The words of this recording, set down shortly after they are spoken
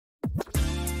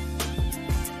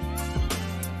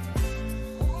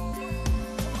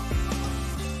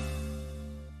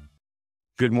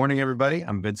Good morning, everybody.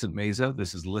 I'm Vincent Meza.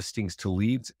 This is Listings to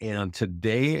Leads, and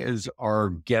today is our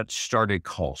Get Started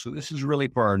call. So this is really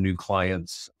for our new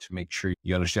clients to make sure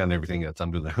you understand everything that's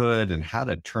under the hood and how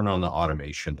to turn on the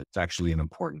automation. It's actually an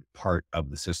important part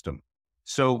of the system.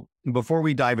 So before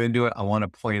we dive into it, I want to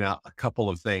point out a couple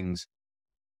of things.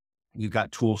 You've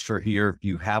got tools for here. If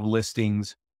you have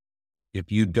listings,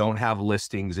 if you don't have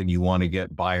listings and you want to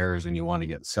get buyers and you want to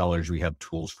get sellers, we have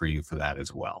tools for you for that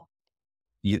as well.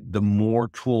 The more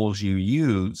tools you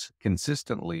use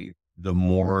consistently, the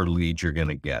more leads you're going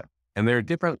to get. And there's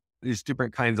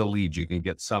different kinds of leads. You can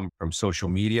get some from social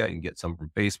media, you can get some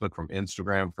from Facebook, from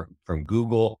Instagram, from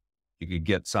Google. You could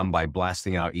get some by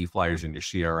blasting out e-flyers in your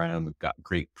CRM. We've got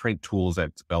great print tools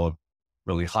that develop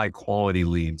really high quality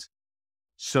leads.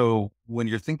 So when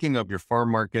you're thinking of your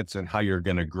farm markets and how you're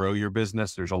going to grow your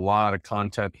business, there's a lot of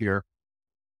content here.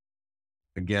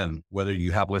 Again, whether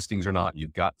you have listings or not,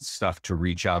 you've got stuff to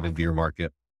reach out into your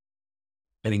market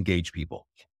and engage people.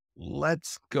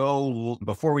 Let's go.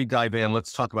 Before we dive in,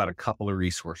 let's talk about a couple of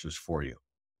resources for you.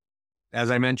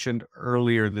 As I mentioned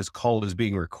earlier, this call is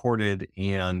being recorded,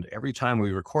 and every time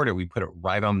we record it, we put it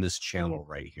right on this channel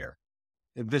right here.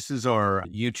 This is our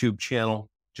YouTube channel.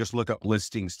 Just look up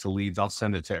Listings to Leads. I'll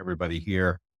send it to everybody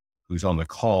here who's on the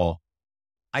call.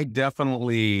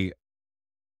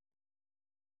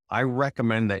 I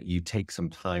recommend that you take some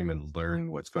time and learn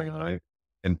what's going on.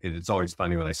 And it's always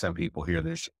funny when I send people here,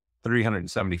 there's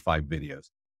 375 videos.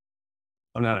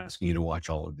 I'm not asking you to watch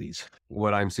all of these.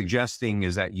 What I'm suggesting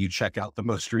is that you check out the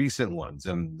most recent ones,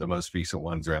 and the most recent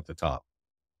ones are at the top.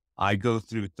 I go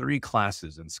through 3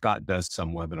 classes, and Scott does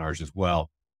some webinars as well.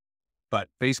 But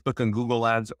Facebook and Google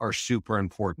ads are super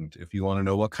important. If you want to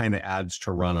know what kind of ads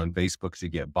to run on Facebook to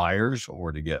get buyers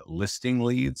or to get listing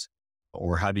leads,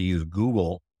 or how to use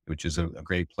Google, which is a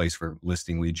great place for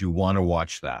listing leads, you want to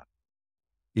watch that.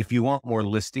 If you want more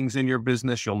listings in your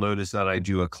business, you'll notice that I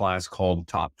do a class called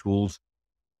Top Tools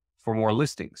for more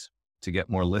listings, to get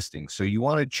more listings. So you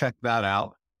want to check that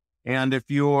out. And if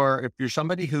you're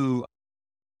somebody who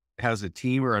has a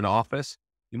team or an office,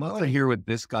 you might want to hear what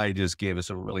this guy just gave us,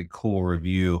 a really cool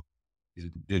review. He's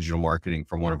digital marketing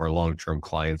from one of our long-term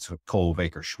clients, Cole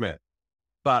Baker Schmidt.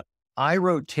 But I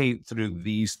rotate through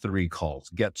these 3 calls: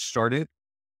 Get Started,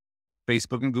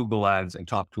 Facebook and Google ads, and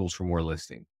Top Tools for more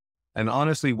listing. And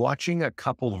honestly, watching a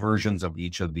couple versions of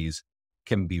each of these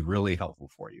can be really helpful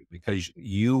for you, because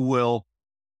you will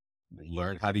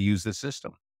learn how to use the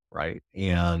system, right?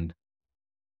 And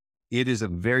it is a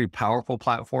very powerful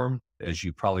platform. As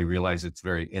you probably realize, it's a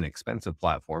very inexpensive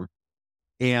platform.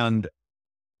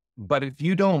 But if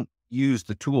you don't use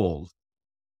the tools,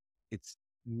 it's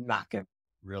not going to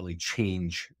really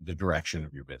change the direction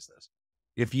of your business.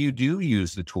 If you do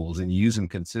use the tools and use them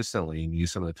consistently and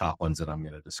use some of the top ones that I'm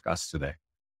going to discuss today,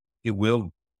 it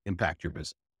will impact your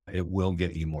business. It will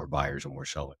get you more buyers and more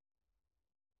sellers.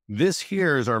 This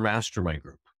here is our mastermind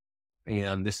group,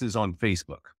 and this is on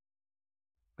Facebook.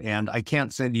 And I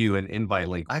can't send you an invite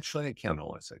link. Actually, I can.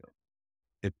 Hold on a second.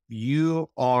 If you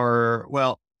are,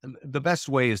 the best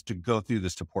way is to go through the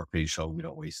support page so we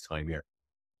don't waste time here.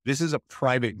 This is a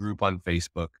private group on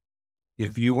Facebook.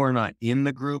 If you are not in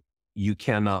the group, you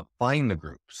cannot find the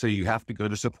group. So you have to go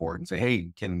to support and say, hey,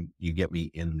 can you get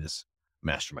me in this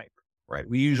mastermind group, right?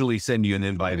 We usually send you an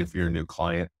invite if you're a new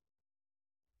client.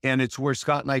 And it's where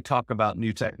Scott and I talk about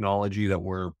new technology that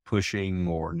we're pushing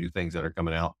or new things that are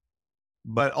coming out.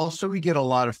 But also we get a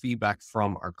lot of feedback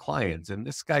from our clients. And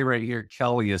this guy right here,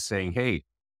 Kelly, is saying, hey,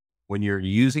 when you're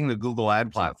using the Google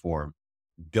ad platform,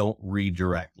 don't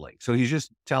redirect links. So he's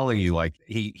just telling you, like,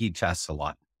 he tests a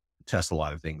lot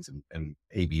of things and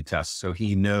A/B tests. So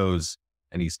he knows,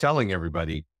 and he's telling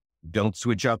everybody, don't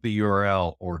switch out the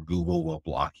URL or Google will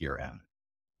block your ad.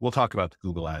 We'll talk about the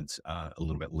Google ads a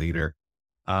little bit later.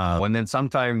 And then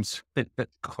sometimes, of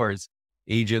course,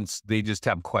 agents, they just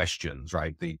have questions,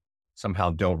 right? They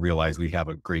somehow don't realize we have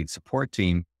a great support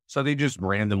team. So they just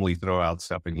randomly throw out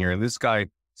stuff in here. And this guy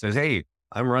says, hey,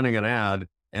 I'm running an ad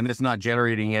and it's not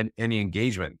generating any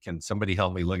engagement. Can somebody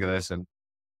help me look at this? And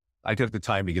I took the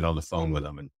time to get on the phone with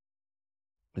him, and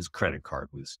his credit card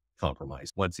was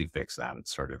compromised. Once he fixed that, it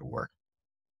started to work.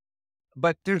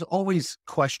 But there's always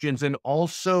questions. And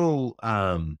also,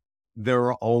 there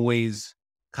are always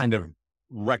kind of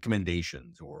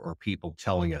recommendations or people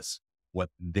telling us what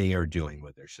they are doing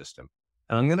with their system.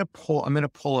 And I'm going to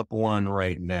pull up one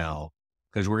right now,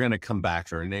 because we're going to come back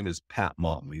to her. Her name is Pat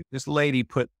Motley. This lady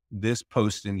put this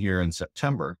post in here in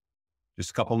September,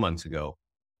 just a couple months ago.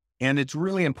 And it's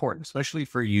really important, especially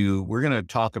for you. We're going to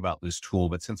talk about this tool,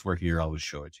 but since we're here, I'll just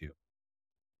show it to you.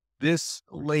 This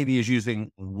lady is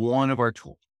using one of our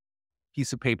tools.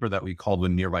 piece of paper that we call the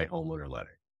nearby homeowner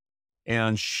letter.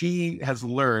 And she has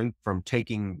learned from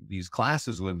taking these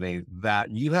classes with me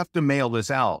that you have to mail this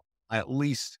out at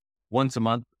least once a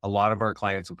month. A lot of our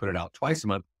clients will put it out twice a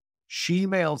month. She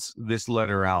mails this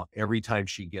letter out every time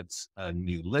she gets a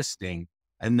new listing.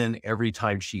 And then every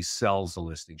time she sells a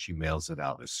listing, she mails it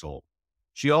out as sold.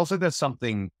 She also does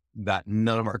something that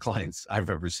none of our clients I've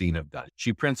ever seen have done.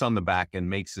 She prints on the back and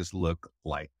makes this look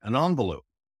like an envelope.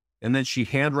 And then she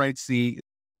handwrites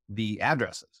the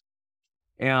addresses.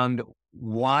 And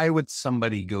why would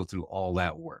somebody go through all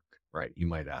that work, right? You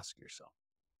might ask yourself.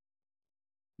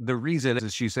 The reason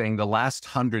is she's saying the last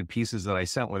 100 pieces that I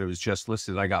sent when it was just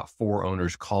listed, I got 4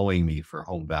 owners calling me for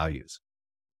home values.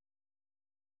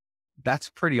 That's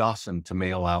pretty awesome to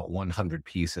mail out 100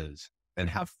 pieces and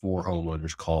have 4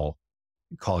 homeowners call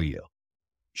you.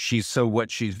 So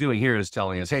what she's doing here is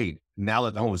telling us, hey, now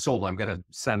that the home is sold, I'm going to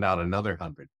send out another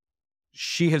 100.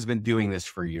 She has been doing this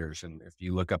for years. And if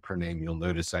you look up her name, you'll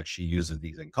notice that she uses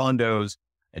these in condos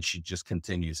and she just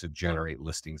continues to generate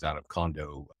listings out of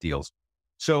condo deals.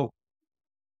 So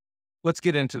let's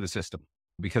get into the system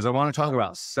because I want to talk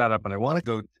about setup and I want to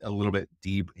go a little bit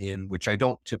deep in, which I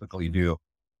don't typically do.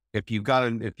 If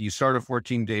you start a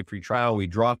 14-day free trial, we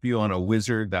drop you on a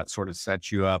wizard that sort of sets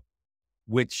you up,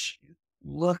 which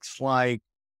looks like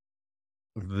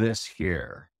this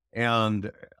here. And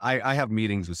I have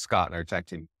meetings with Scott and our tech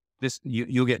team.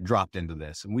 You'll get dropped into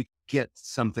this and we get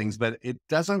some things, but it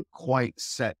doesn't quite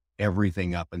set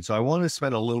everything up. And so I want to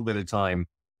spend a little bit of time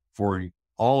for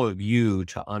all of you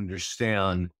to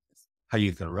understand how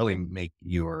you can really make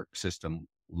your system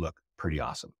look pretty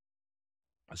awesome.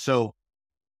 So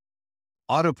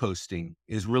auto posting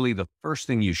is really the first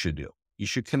thing you should do. You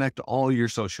should connect all your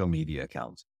social media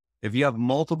accounts. If you have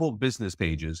multiple business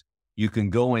pages, you can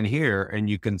go in here and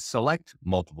you can select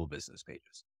multiple business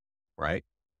pages, right?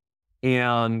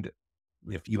 And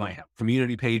if you might have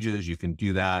community pages, you can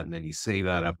do that. And then you save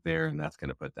that up there and that's going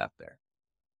to put that there.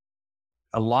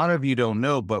 A lot of you don't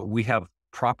know, but we have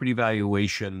property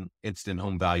valuation, instant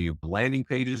home value landing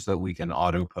pages that we can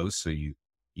auto post. So you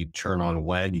turn on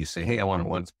when you say, hey, I want it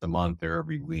once a month or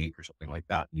every week or something like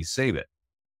that. And you save it.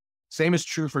 Same is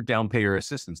true for down payer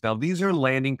assistance. Now, these are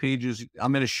landing pages.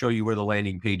 I'm going to show you where the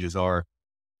landing pages are,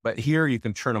 but here you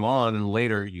can turn them on and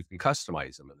later you can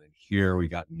customize them. And then here we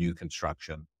got new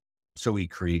construction. So we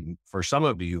create, for some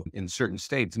of you in certain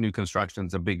states, new construction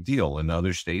is a big deal. In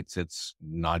other states, it's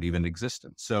not even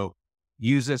existent. So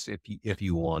use this if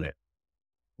you want it.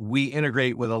 We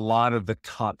integrate with a lot of the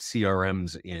top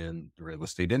CRMs in the real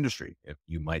estate industry. If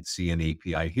you might see an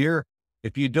API here,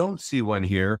 if you don't see one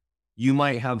here, you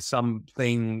might have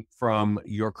something from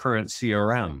your current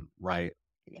CRM, right?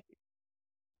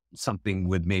 Something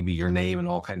with maybe your name and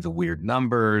all kinds of weird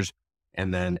numbers,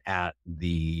 and then at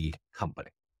the company,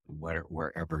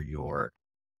 wherever your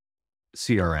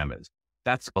CRM is.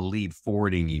 That's a lead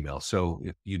forwarding email. So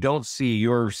if you don't see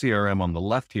your CRM on the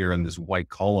left here in this white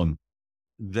column,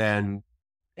 then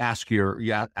ask your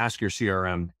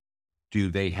CRM, do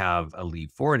they have a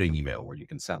lead forwarding email where you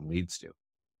can send leads to?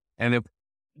 And if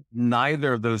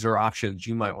neither of those are options,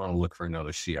 you might want to look for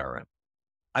another CRM.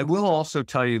 I will also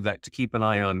tell you that to keep an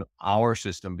eye on our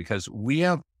system because we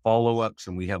have follow-ups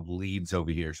and we have leads over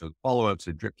here. So follow-ups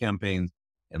are drip campaigns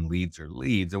and leads are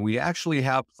leads. And we actually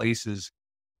have places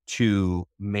to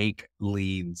make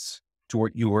leads to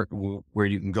where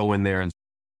you can go in there and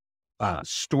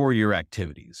store your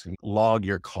activities, log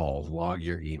your calls, log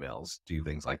your emails, do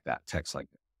things like that, text like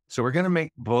that. So we're going to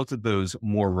make both of those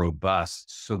more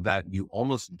robust so that you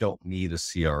almost don't need a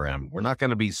CRM. We're not going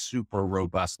to be super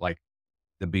robust like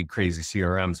the big crazy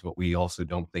CRMs, but we also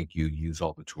don't think you use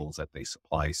all the tools that they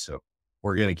supply. So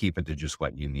we're going to keep it to just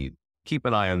what you need. Keep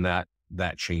an eye on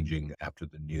that changing after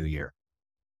the new year.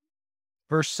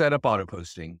 First, set up auto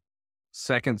posting.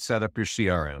 Second, set up your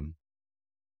CRM.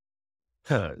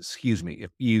 Excuse me.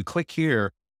 If you click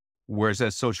here where it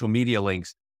says social media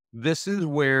links, this is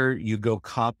where you go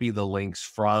copy the links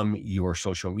from your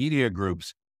social media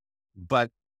groups, but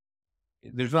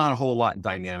there's not a whole lot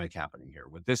dynamic happening here.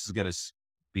 What this is going to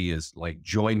be is like,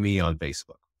 join me on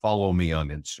Facebook, follow me on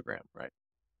Instagram, right?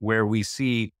 Where we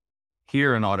see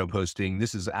here in auto posting,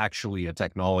 this is actually a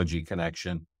technology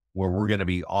connection where we're going to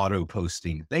be auto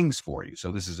posting things for you.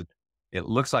 So it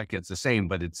looks like it's the same,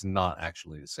 but it's not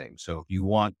actually the same. So if you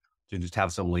want to just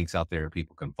have some links out there,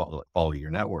 people can follow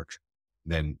your networks,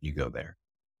 then you go there.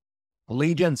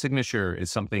 Lead gen signature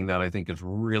is something that I think is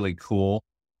really cool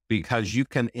because you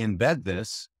can embed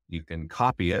this, you can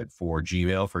copy it for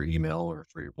Gmail, for email, or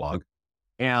for your blog.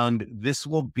 And this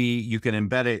will be, you can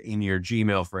embed it in your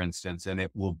Gmail, for instance, and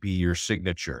it will be your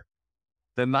signature.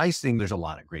 The nice thing, there's a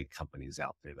lot of great companies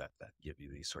out there that give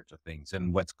you these sorts of things.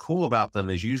 And what's cool about them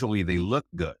is usually they look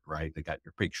good, right? They got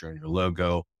your picture and your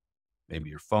logo, maybe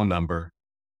your phone number,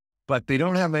 but they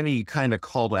don't have any kind of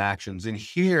call to actions. And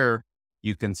here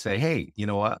you can say, hey, you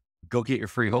know what? Go get your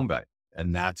free home value.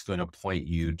 And that's going to point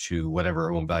you to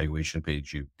whatever home valuation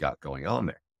page you've got going on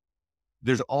there.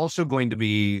 There's also going to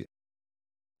be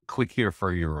click here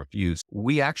for your reviews.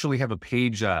 We actually have a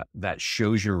page that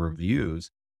shows your reviews.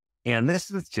 And this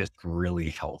is just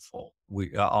really helpful.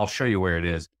 I'll show you where it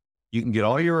is. You can get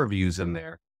all your reviews in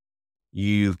there.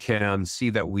 You can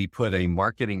see that we put a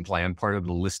marketing plan, part of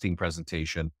the listing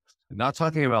presentation, not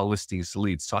talking about listings to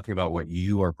leads, talking about what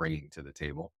you are bringing to the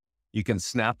table. You can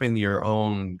snap in your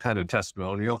own kind of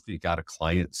testimonial if you got a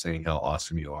client saying how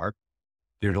awesome you are.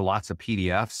 There's lots of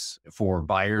PDFs for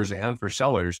buyers and for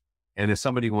sellers. And if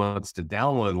somebody wants to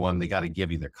download one, they got to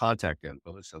give you their contact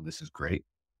info. So this is great.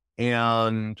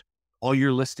 And all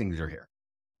your listings are here,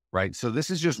 right? So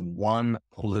this is just one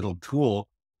little tool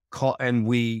and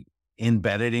we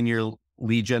embed it in your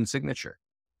lead gen signature,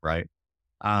 right?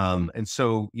 And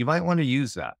so you might want to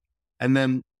use that. And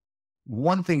then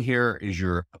one thing here is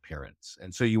your appearance.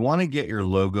 And so you want to get your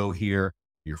logo here,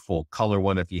 your full color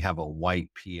one. If you have a white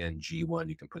PNG one,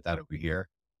 you can put that over here.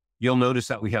 You'll notice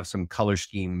that we have some color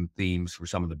scheme themes for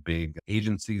some of the big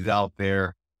agencies out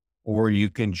there, or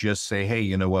you can just say, hey,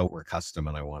 you know what? We're custom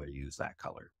and I want to use that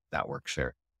color. That works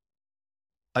there.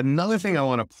 Another thing I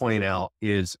want to point out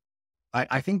is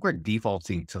I think we're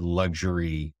defaulting to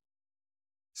luxury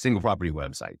single property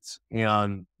websites.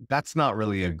 And that's not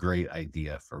really a great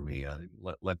idea for me.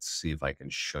 Let's see if I can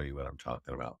show you what I'm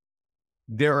talking about.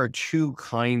 There are two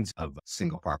kinds of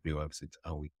single property websites.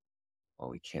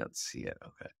 We can't see it.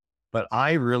 Okay. But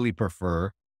I really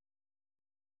prefer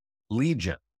lead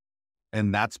gen.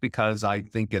 And that's because I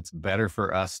think it's better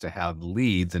for us to have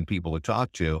leads and people to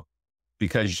talk to,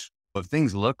 because if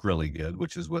things look really good,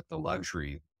 which is what the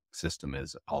luxury system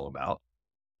is all about,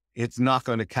 it's not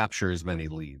going to capture as many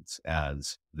leads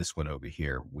as this one over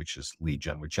here, which is lead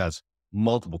gen, which has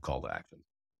multiple call to action.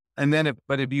 And then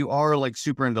if you are like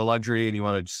super into luxury and you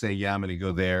want to say, yeah, I'm going to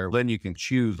go there, then you can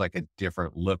choose like a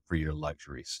different look for your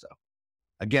luxury stuff.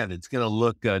 Again, it's going to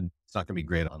look good. It's not going to be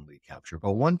great on lead capture,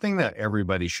 but one thing that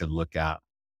everybody should look at,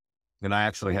 and I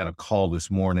actually had a call this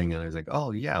morning and I was like,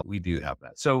 oh yeah, we do have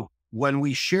that. So when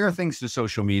we share things to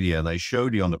social media, and I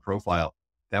showed you on the profile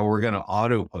that we're going to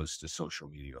auto post to social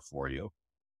media for you,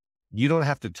 you don't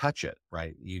have to touch it,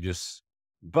 right?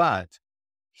 But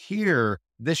here,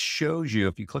 this shows you,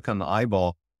 if you click on the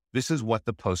eyeball, this is what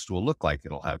the post will look like.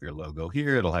 It'll have your logo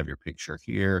here. It'll have your picture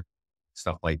here,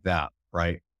 stuff like that,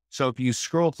 right? So if you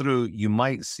scroll through, you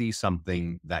might see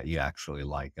something that you actually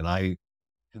like. And I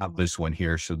have this one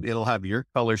here. So it'll have your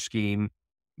color scheme.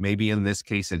 Maybe in this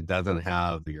case, it doesn't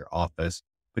have your office,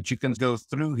 but you can go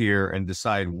through here and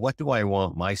decide, what do I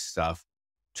want my stuff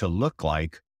to look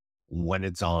like when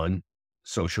it's on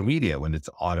social media, when it's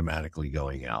automatically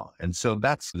going out. And so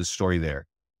that's the story there.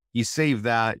 You save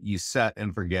that, you set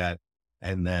and forget.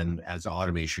 And then as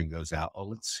automation goes out,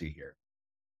 let's see here.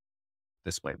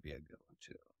 This might be a good one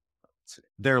too.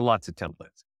 There are lots of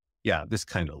templates. Yeah, this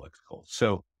kind of looks cool.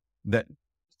 So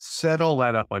set all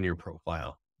that up on your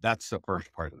profile. That's the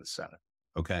first part of the setup.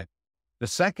 Okay. The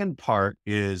second part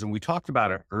is, and we talked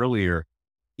about it earlier,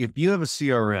 if you have a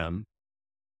CRM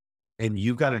and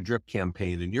you've got a drip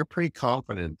campaign and you're pretty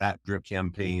confident that drip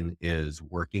campaign is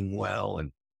working well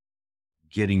and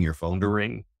getting your phone to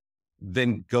ring,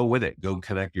 then go with it. Go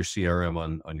connect your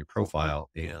CRM on your profile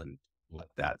and let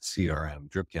that CRM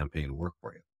drip campaign work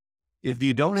for you. If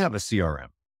you don't have a CRM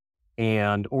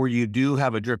or you do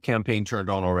have a drip campaign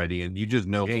turned on already and you just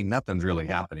know, hey, nothing's really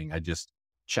happening, I just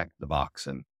checked the box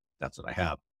and that's what I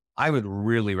have, I would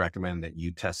really recommend that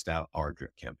you test out our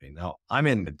drip campaign. Now, I'm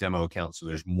in the demo account, so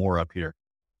there's more up here.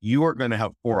 You are going to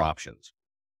have 4 options: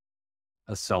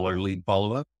 a seller lead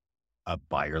follow-up, a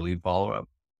buyer lead follow-up,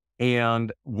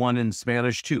 and one in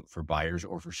Spanish too, for buyers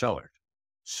or for sellers.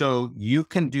 So you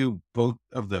can do both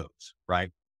of those,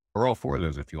 right? Or all 4 of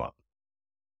those if you want.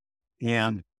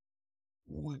 And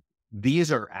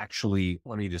these are actually,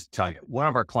 let me just tell you, one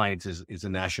of our clients is a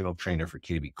national trainer for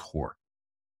KB Core.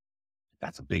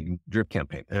 That's a big drip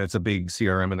campaign, and it's a big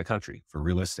CRM in the country for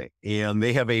real estate. And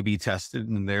they have A/B tested,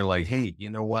 and they're like, hey, you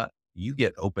know what? You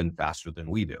get open faster than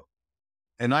we do.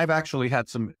 And I've actually had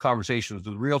some conversations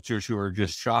with realtors who are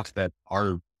just shocked that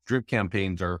our drip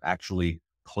campaigns are actually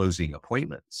closing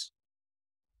appointments.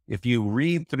 If you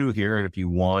read through here, and if you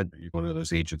want, you're one of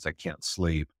those agents that can't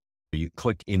sleep, you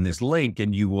click in this link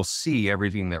and you will see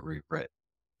everything that we've written.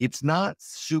 It's not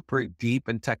super deep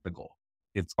and technical,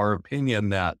 It's our opinion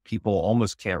that people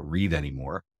almost can't read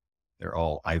anymore. They're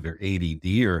all either ADD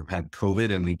or had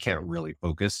COVID and they can't really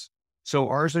focus. So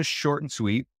ours is short and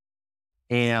sweet,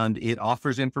 and it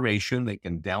offers information. They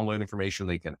can download information.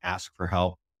 They can ask for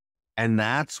help. And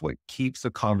that's what keeps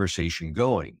the conversation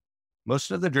going.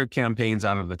 Most of the drip campaigns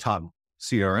out of the top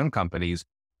CRM companies,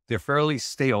 they're fairly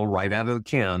stale right out of the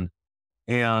can,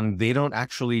 and they don't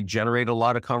actually generate a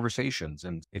lot of conversations.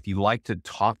 And if you like to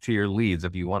talk to your leads,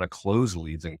 if you want to close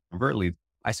leads and convert leads,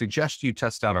 I suggest you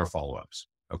test out our follow-ups.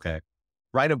 Okay.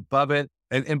 Right above it.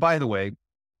 And by the way,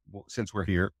 since we're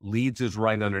here, leads is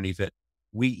right underneath it.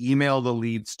 We email the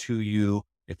leads to you.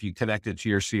 If you connect it to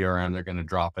your CRM, they're going to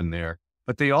drop in there,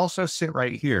 but they also sit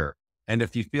right here. And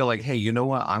if you feel like, hey, you know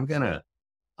what,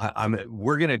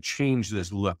 we're going to change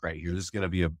this look right here. This is going to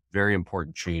be a very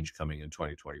important change coming in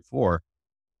 2024.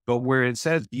 But where it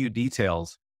says view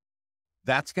details,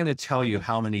 that's going to tell you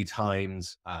how many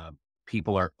times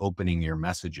people are opening your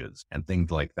messages and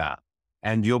things like that.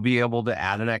 And you'll be able to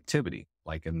add an activity,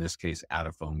 like in this case, add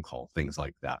a phone call, things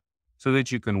like that, so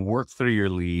that you can work through your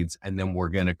leads. And then we're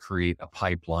going to create a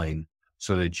pipeline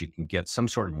so that you can get some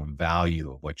sort of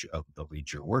value of the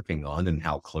leads you're working on and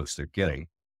how close they're getting.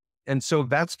 And so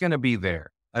that's going to be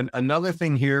there. And another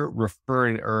thing here, refer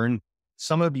and earn.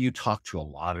 Some of you talk to a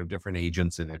lot of different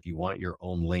agents, and if you want your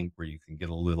own link where you can get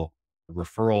a little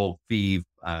referral fee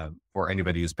for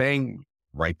anybody who's paying,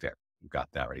 right there, you've got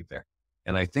that right there.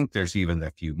 And I think there's even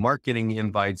a few marketing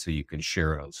invites so you can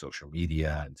share it on social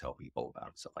media and tell people about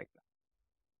it, stuff like that.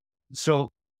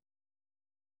 So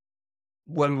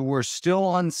when we're still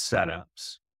on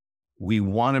setups, we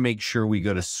want to make sure we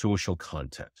go to social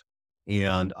content.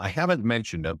 And I haven't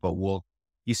mentioned it, but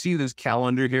you see this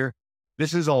calendar here?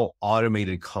 This is all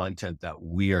automated content that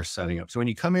we are setting up. So when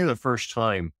you come here the first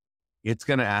time, it's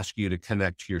going to ask you to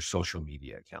connect to your social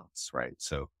media accounts, right?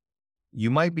 So you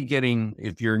might be getting,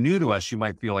 if you're new to us, you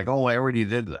might feel like, oh, I already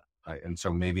did that. And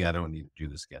so maybe I don't need to do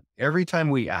this again. Every time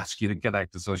we ask you to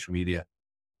connect to social media,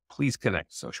 please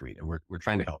connect to social media. We're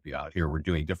trying to help you out here. We're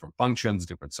doing different functions,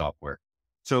 different software.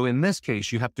 So in this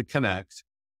case, you have to connect,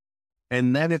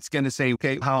 and then it's going to say,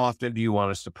 okay, how often do you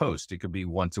want us to post? It could be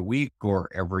once a week or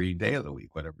every day of the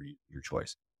week, whatever your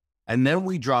choice. And then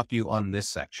we drop you on this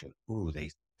section. Ooh,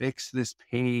 they fixed this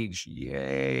page.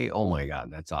 Yay. Oh my God,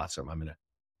 that's awesome. I'm going to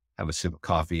have a sip of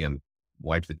coffee and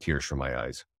wipe the tears from my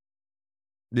eyes.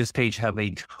 This page has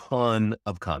a ton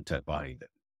of content behind it,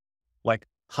 like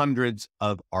hundreds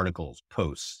of articles,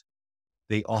 posts.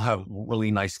 They all have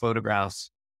really nice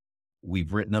photographs.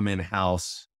 We've written them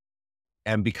in-house.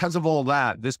 And because of all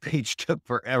that, this page took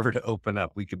forever to open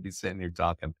up. We could be sitting here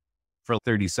talking for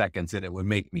 30 seconds and it would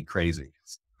make me crazy.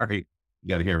 Sorry, you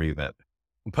got to hear me then.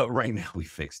 But right now we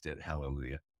fixed it.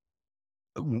 Hallelujah.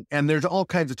 And there's all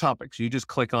kinds of topics. You just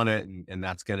click on it and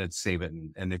that's going to save it.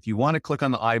 And if you want to click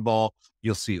on the eyeball,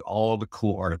 you'll see all the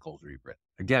cool articles we've written.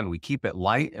 Again, we keep it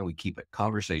light and we keep it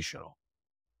conversational.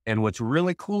 And what's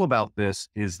really cool about this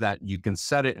is that you can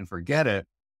set it and forget it.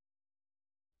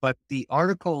 But the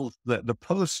articles, the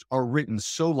posts are written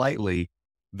so lightly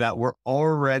that we're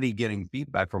already getting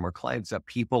feedback from our clients that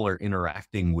people are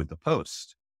interacting with the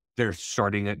post. They're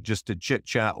starting just to chit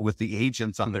chat with the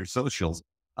agents on their socials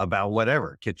about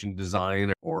whatever, kitchen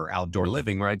design or outdoor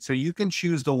living, right? So you can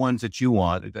choose the ones that you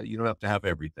want. That you don't have to have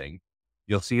everything.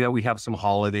 You'll see that we have some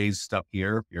holidays stuff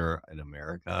here if you're in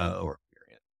America or if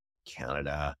you're in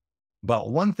Canada. But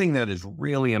one thing that is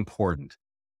really important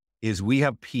is we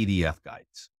have PDF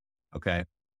guides. Okay.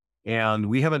 And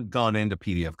we haven't gone into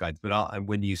PDF guides, but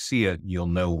when you see it, you'll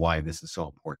know why this is so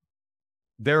important.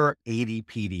 There are 80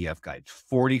 PDF guides,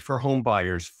 40 for home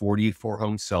buyers, 40 for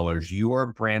home sellers. You are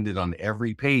branded on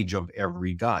every page of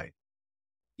every guide.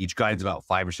 Each guide's about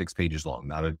 5 or 6 pages long,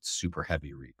 not a super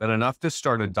heavy read, but enough to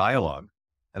start a dialogue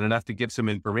and enough to give some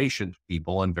information to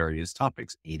people on various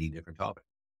topics, 80 different topics.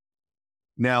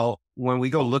 Now, when we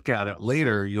go look at it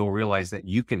later, you'll realize that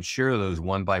you can share those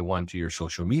one by one to your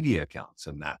social media accounts,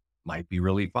 and that might be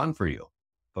really fun for you.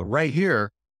 But right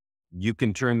here, you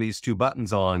can turn these 2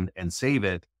 buttons on and save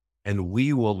it, and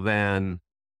we will then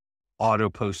auto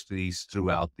post these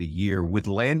throughout the year with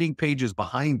landing pages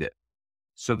behind it,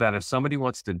 so that if somebody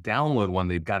wants to download one,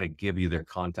 they've got to give you their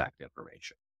contact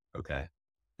information. Okay.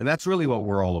 And that's really what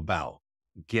we're all about.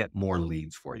 Get more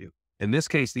leads for you. In this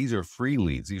case, these are free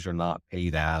leads. These are not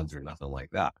paid ads or nothing like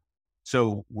that.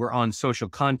 So we're on social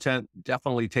content.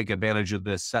 Definitely take advantage of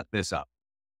this, set this up.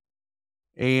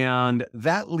 And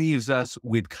that leaves us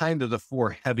with kind of the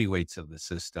 4 heavyweights of the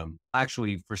system.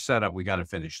 Actually, for setup, we got to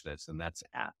finish this, and that's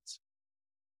ads.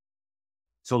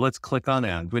 So let's click on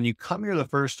ads. When you come here the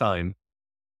first time,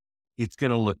 it's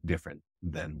going to look different.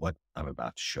 than what I'm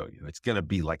about to show you. It's going to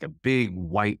be like a big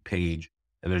white page,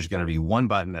 and there's going to be one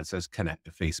button that says connect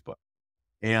to Facebook.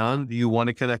 And you want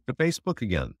to connect to Facebook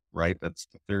again, right? That's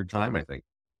the third time, I think.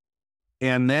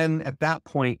 And then at that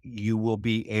point, you will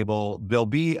be able, there'll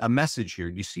be a message here.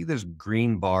 You see this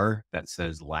green bar that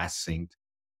says last synced?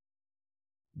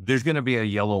 There's going to be a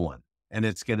yellow one, and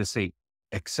it's going to say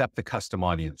accept the custom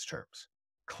audience terms.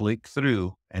 Click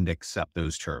through and accept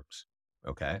those terms.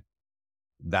 Okay.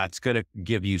 That's going to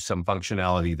give you some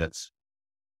functionality that's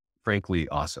frankly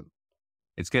awesome.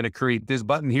 It's going to create this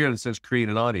button here that says create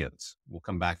an audience. We'll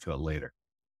come back to it later.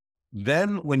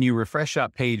 Then when you refresh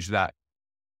that page, that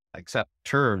accept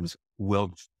terms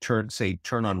will turn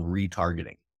on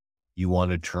retargeting. You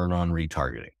want to turn on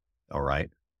retargeting. All right.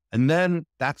 And then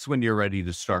that's when you're ready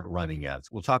to start running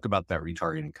ads. We'll talk about that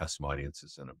retargeting custom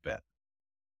audiences in a bit.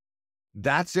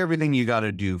 That's everything you got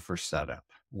to do for setup.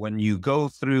 When you go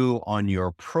through on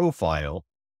your profile,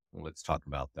 let's talk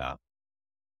about that.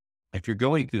 If you're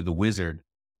going through the wizard,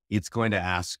 it's going to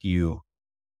ask you,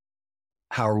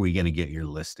 how are we going to get your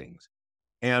listings?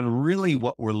 And really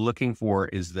what we're looking for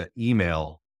is the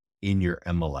email in your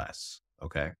MLS.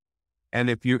 Okay. And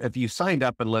if you signed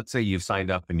up, and let's say you've signed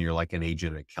up and you're like an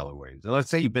agent at Keller Williams, and let's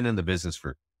say you've been in the business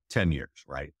for 10 years,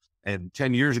 right? And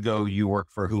 10 years ago, you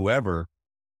worked for whoever.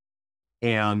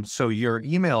 And so your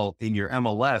email in your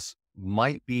MLS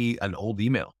might be an old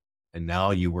email. And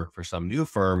now you work for some new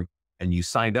firm and you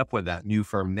signed up with that new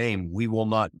firm name. We will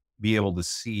not be able to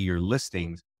see your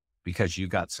listings because you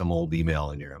got some old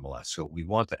email in your MLS. So we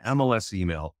want the MLS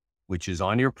email, which is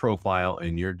on your profile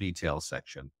in your details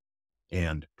section,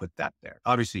 and put that there.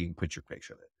 Obviously, you can put your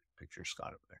picture Scott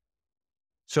over there.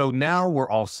 So now we're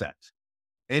all set.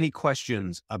 Any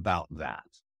questions about that?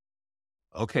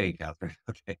 Okay, Catherine.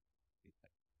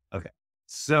 Okay.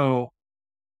 So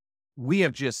we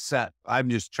have just set, I'm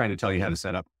just trying to tell you how to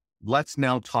set up. Let's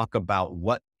now talk about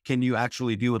what can you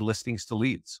actually do with listings to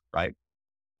leads, right?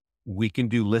 We can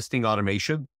do listing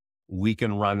automation. We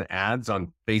can run ads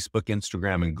on Facebook,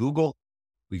 Instagram, and Google.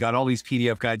 We got all these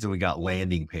PDF guides and we got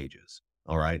landing pages.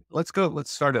 All right, let's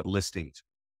start at listings.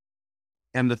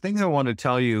 And the thing I want to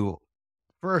tell you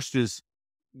first is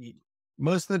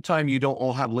most of the time you don't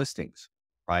all have listings,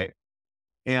 right?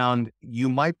 And you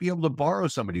might be able to borrow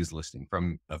somebody's listing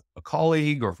from a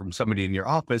colleague or from somebody in your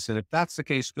office. And if that's the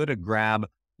case, go to grab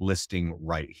listing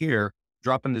right here,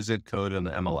 drop in the zip code and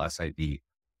the MLS ID,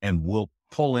 and we'll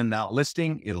pull in that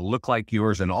listing. It'll look like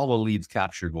yours, and all the leads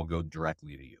captured will go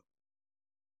directly to you.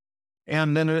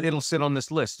 And then it'll sit on this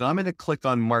list. So I'm going to click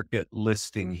on market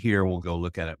listing here. We'll go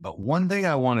look at it. But one thing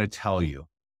I want to tell you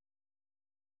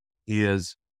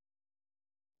is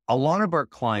a lot of our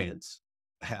clients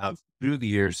have through the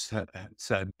years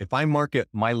said, if I market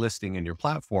my listing in your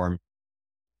platform,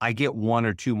 I get one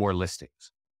or two more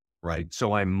listings, right?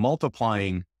 So I'm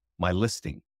multiplying my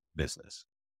listing business.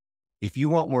 If you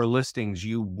want more listings,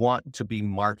 you want to be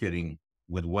marketing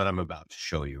with what I'm about to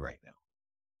show you right now.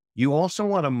 You also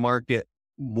want to market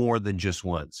more than just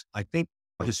once. I think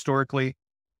historically,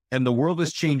 and the world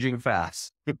is changing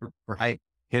fast, right?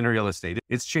 In real estate,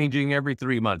 it's changing every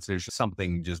 3 months. There's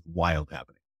something just wild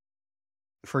happening.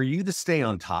 For you to stay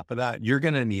on top of that, you're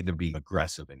going to need to be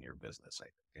aggressive in your business, I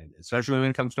think, and especially when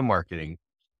it comes to marketing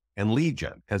and lead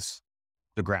gen, because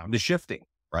the ground is shifting,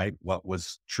 right? What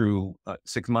was true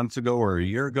 6 months ago or a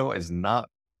year ago is not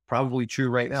probably true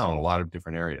right now in a lot of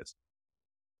different areas.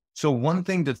 So one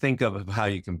thing to think of how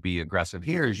you can be aggressive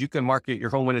here is you can market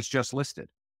your home when it's just listed.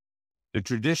 The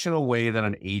traditional way that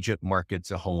an agent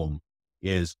markets a home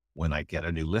is when I get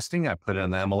a new listing, I put it in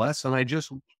the MLS and I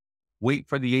just wait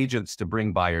for the agents to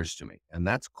bring buyers to me. And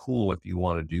that's cool if you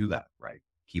want to do that, right?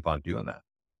 Keep on doing that.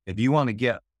 If you want to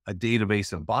get a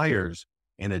database of buyers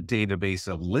and a database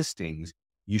of listings,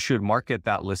 you should market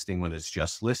that listing when it's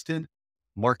just listed,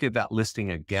 market that listing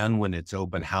again when it's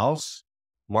open house,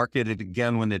 market it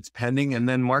again when it's pending, and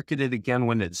then market it again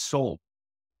when it's sold.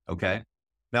 Okay.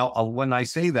 Now, when I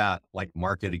say that, like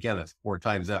market again, that's 4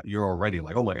 times that, you're already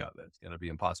like, oh my God, that's going to be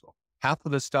impossible. Half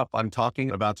of the stuff I'm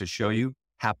talking about to show you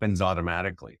happens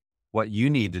automatically. What you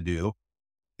need to do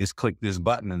is click this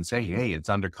button and say, hey, it's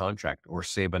under contract, or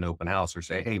save an open house, or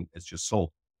say, hey, it's just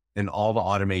sold. And all the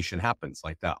automation happens,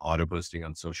 like that auto posting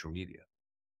on social media.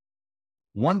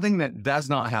 One thing that does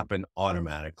not happen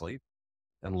automatically,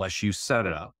 unless you set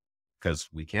it up, because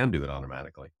we can do it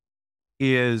automatically,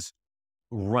 is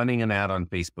running an ad on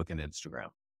Facebook and Instagram.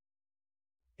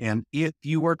 And if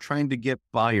you are trying to get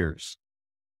buyers,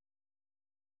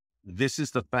 this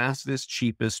is the fastest,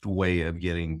 cheapest way of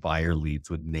getting buyer leads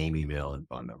with name, email, and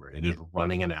phone number. It is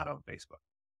running an ad on Facebook.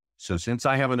 So since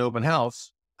I have an open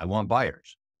house, I want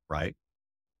buyers, right?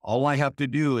 All I have to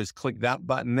do is click that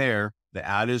button there. The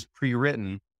ad is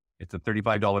pre-written. It's a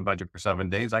 $35 budget for 7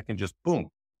 days. I can just boom,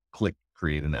 click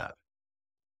create an ad.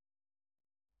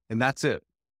 And that's it.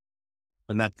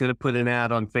 And that's going to put an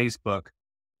ad on Facebook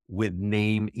with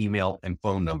name, email, and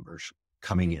phone numbers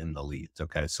coming in the leads.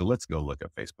 Okay. So let's go look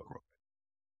at Facebook real quick.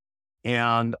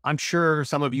 And I'm sure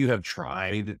some of you have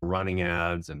tried running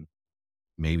ads and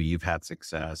maybe you've had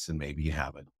success and maybe you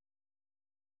haven't.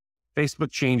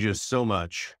 Facebook changes so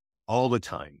much all the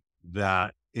time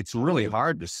that it's really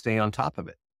hard to stay on top of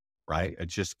it, right?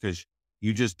 It's just because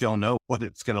you just don't know what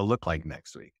it's going to look like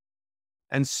next week.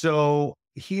 And so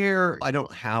here, I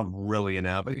don't have really an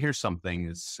ad, but here's something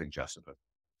that's suggestive.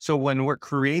 So when we're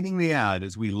creating the ad,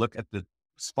 as we look at the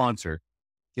sponsor,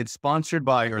 it's sponsored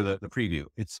by, or the preview,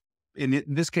 it's in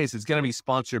this case, it's going to be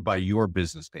sponsored by your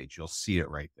business page. You'll see it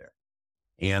right there.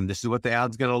 And this is what the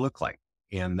ad's going to look like.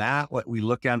 And that, what we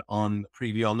look at on the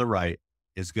preview on the right,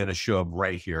 is going to show up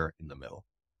right here in the middle.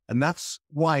 And that's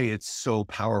why it's so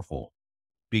powerful,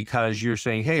 because you're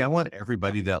saying, hey, I want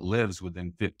everybody that lives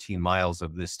within 15 miles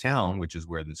of this town, which is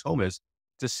where this home is,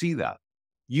 to see that.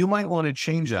 You might want to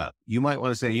change that. You might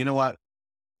want to say, you know what?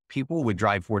 People would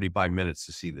drive 45 minutes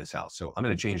to see this house. So I'm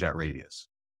going to change that radius.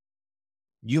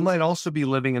 You might also be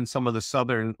living in some of the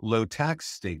southern low tax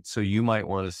states. So you might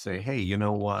want to say, hey, you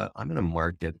know what? I'm going to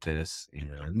market this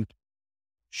in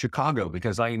Chicago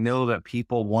because I know that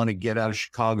people want to get out of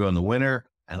Chicago in the winter.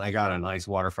 And I got a nice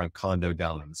waterfront condo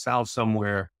down in the south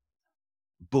somewhere.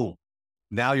 Boom.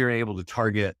 Now you're able to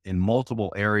target in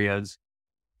multiple areas.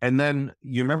 And then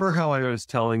you remember how I was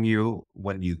telling you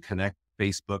when you connect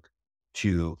Facebook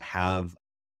to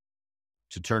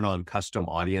turn on custom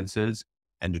audiences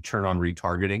and to turn on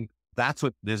retargeting? That's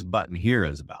what this button here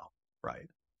is about, right?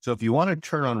 So if you want to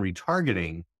turn on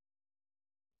retargeting,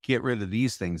 get rid of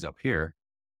these things up here.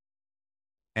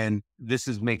 And this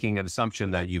is making an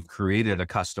assumption that you've created a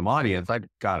custom audience. I've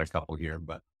got a couple here,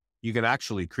 but you can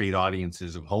actually create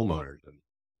audiences of homeowners. And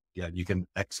yeah, you can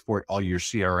export all your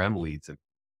CRM leads and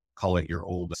call it your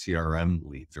old CRM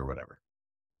leads or whatever.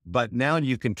 But now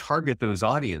you can target those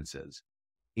audiences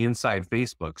inside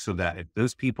Facebook so that if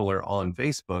those people are on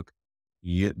Facebook,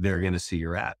 they're going to see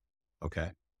your ad.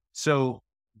 Okay. So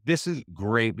this is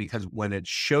great because when it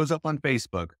shows up on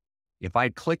Facebook, if I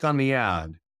click on the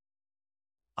ad,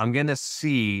 I'm going to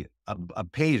see a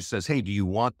page that says, hey, do you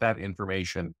want that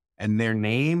information? And their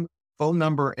name, phone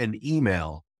number, and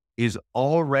email is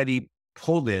already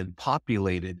pulled in,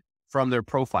 populated from their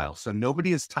profile. So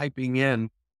nobody is typing in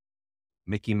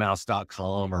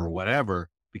mickeymouse.com or whatever,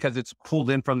 because it's pulled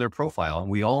in from their profile. And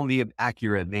we all need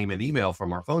accurate name and email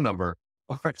from our phone number,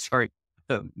 or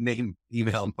name,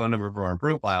 email, and phone number from our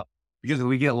profile, because if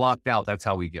we get locked out, that's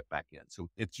how we get back in. So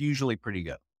it's usually pretty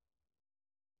good.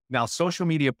 Now, social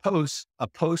media posts, a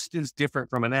post is different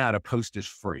from an ad. A post is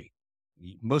free.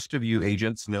 Most of you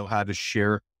agents know how to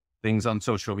share things on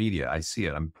social media. I see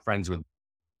it. I'm friends with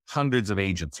hundreds of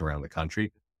agents around the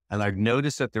country. And I've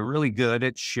noticed that they're really good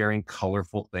at sharing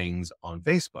colorful things on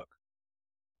Facebook.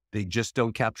 They just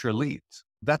don't capture leads.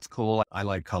 That's cool. I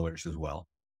like colors as well.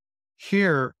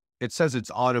 Here, it says it's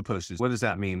auto posted. What does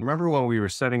that mean? Remember when we were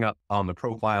setting up on the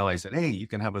profile, I said, hey, you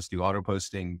can have us do auto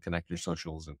posting, connect your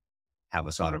socials, and have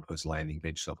us auto post landing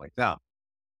page, stuff like that.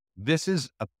 This is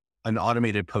an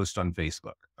automated post on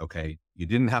Facebook. Okay. You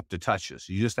didn't have to touch this.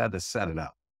 You just had to set it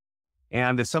up.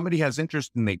 And if somebody has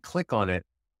interest and they click on it,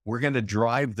 we're going to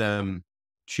drive them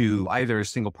to either a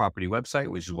single property website,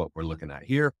 which is what we're looking at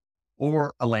here,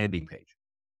 or a landing page.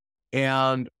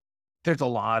 And there's a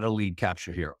lot of lead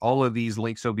capture here. All of these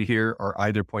links over here are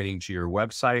either pointing to your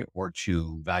website or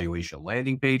to valuation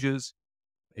landing pages.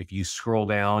 If you scroll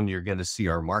down, you're going to see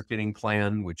our marketing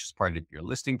plan, which is part of your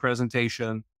listing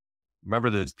presentation. Remember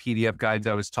those PDF guides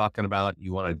I was talking about?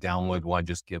 You want to download one,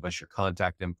 just give us your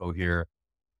contact info here.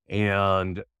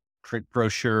 And print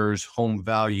brochures, home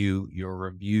value, your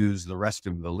reviews, the rest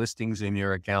of the listings in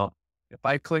your account. If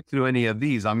I click through any of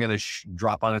these, I'm going to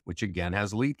drop on it, which again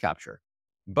has lead capture.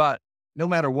 But no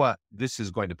matter what, this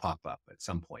is going to pop up at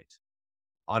some point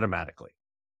automatically.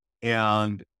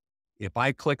 And if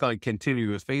I click on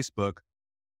continue with Facebook,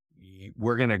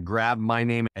 we're going to grab my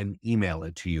name and email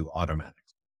it to you automatically.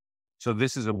 So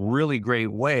this is a really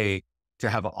great way to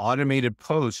have an automated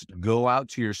post go out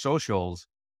to your socials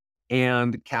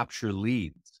and capture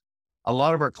leads. A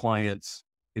lot of our clients,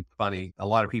 it's funny, a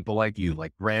lot of people like you,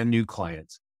 like brand new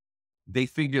clients, they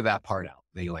figure that part out.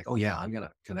 They like, oh yeah, I'm going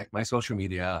to connect my social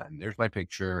media and there's my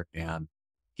picture and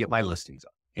get my listings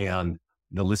up. And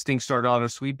the listings start auto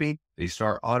sweeping. They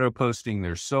start auto posting.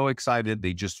 They're so excited.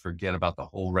 They just forget about the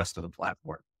whole rest of the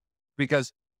platform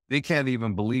because they can't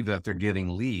even believe that they're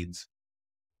getting leads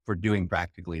for doing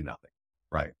practically nothing.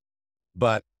 Right.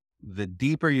 But the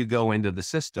deeper you go into the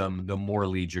system, the more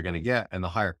leads you're going to get and the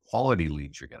higher quality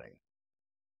leads you're going to get.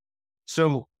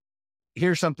 So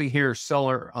here's something here,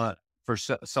 seller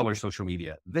social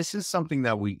media. This is something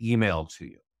that we email to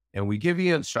you and we give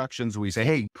you instructions. We say,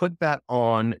 hey, put that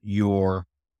on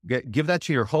give that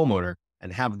to your homeowner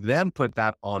and have them put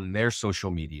that on their social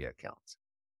media accounts.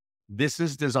 This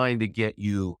is designed to get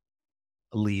you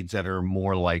leads that are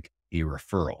more like a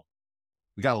referral.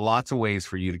 We got lots of ways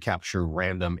for you to capture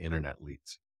random internet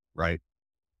leads, right?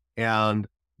 And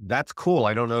that's cool.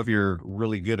 I don't know if you're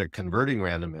really good at converting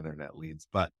random internet leads,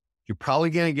 but you're probably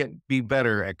going to be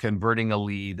better at converting a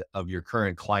lead of your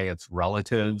current client's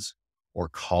relatives or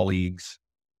colleagues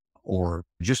or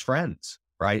just friends,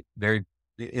 right?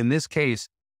 In this case,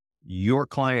 your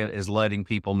client is letting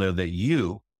people know that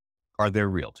you are their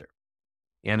realtor.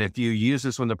 And if you use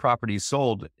this when the property is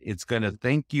sold, it's going to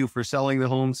thank you for selling the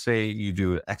home, say you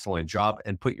do an excellent job,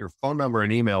 and put your phone number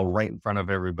and email right in front of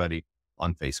everybody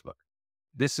on Facebook.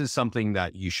 This is something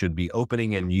that you should be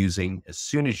opening and using as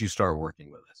soon as you start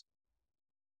working with us.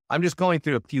 I'm just going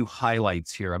through a few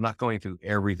highlights here. I'm not going through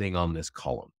everything on this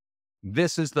column.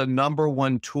 This is the number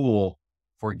one tool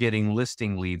for getting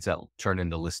listing leads that will turn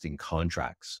into listing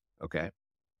contracts. Okay.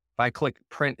 If I click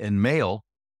print and mail,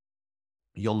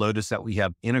 you'll notice that we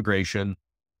have integration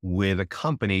with a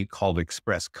company called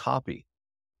Express Copy,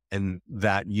 and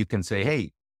that you can say,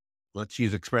 hey, let's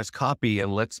use Express Copy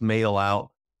and let's mail out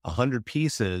 100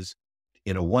 pieces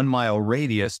in a 1 mile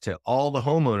radius to all the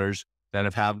homeowners that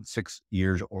have had 6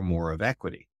 years or more of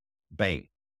equity. Bang,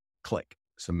 click,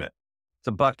 submit.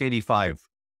 It's $1.85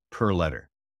 per letter.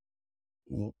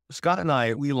 Scott and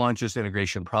I, we launched this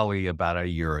integration probably about a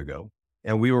year ago,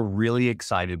 and we were really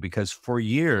excited because for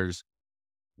years,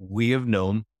 we have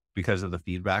known, because of the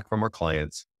feedback from our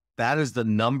clients, that is the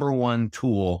number one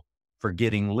tool for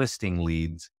getting listing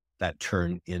leads that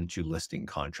turn into listing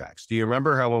contracts. Do you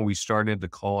remember how when we started the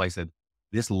call, I said,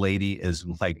 this lady is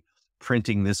like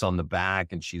printing this on the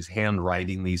back and she's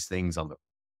handwriting these things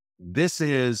this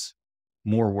is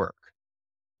more work,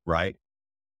 right?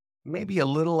 Maybe a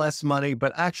little less money,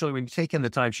 but actually when you take in the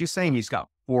time, she's saying he's got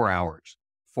 4 hours.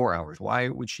 Why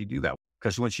would she do that?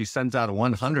 Because when she sends out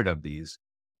 100 of these,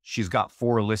 she's got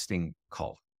 4 listing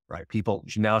calls, right?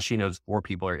 Now she knows 4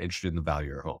 people are interested in the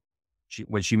value of her home.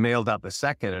 When she mailed out the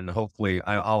second, and hopefully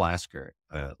I'll ask her,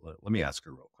 let me ask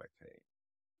her real quick. Hey,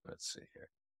 let's see here.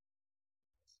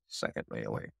 Second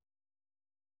mailing.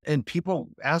 And people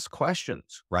ask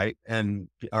questions, right? And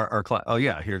our client,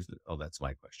 that's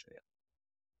my question.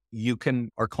 Yeah.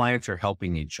 Our clients are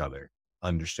helping each other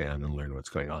understand and learn what's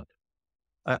going on.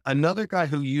 Another guy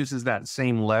who uses that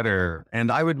same letter,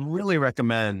 and I would really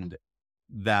recommend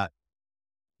that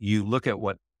you look at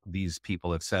what these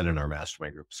people have said in our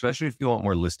mastermind group, especially if you want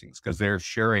more listings, because they're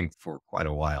sharing for quite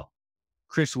a while.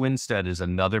 Chris Winstead is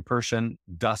another person.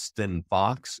 Dustin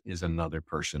Fox is another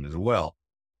person as well,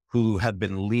 who have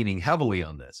been leaning heavily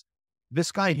on this.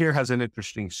 This guy here has an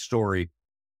interesting story.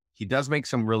 He does make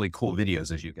some really cool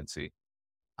videos, as you can see.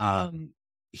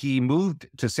 He moved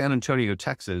to San Antonio,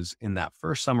 Texas in that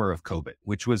first summer of COVID,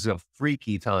 which was a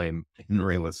freaky time in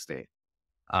real estate,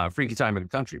 freaky time in the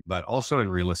country, but also in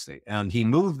real estate. And he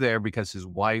moved there because his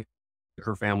wife,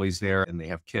 her family's there and they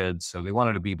have kids. So they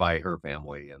wanted to be by her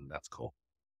family, and that's cool.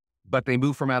 But they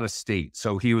moved from out of state.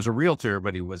 So he was a realtor,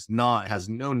 but has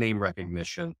no name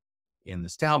recognition in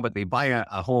this town, but they buy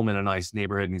a home in a nice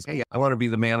neighborhood. And he's, hey, I want to be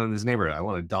the man in this neighborhood. I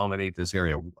want to dominate this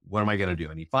area. What am I going to do?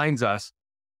 And he finds us.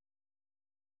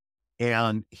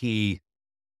 And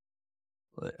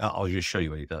I'll just show you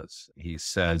what he does. He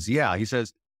says,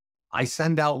 I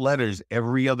send out letters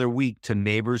every other week to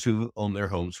neighbors who own their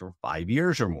homes for 5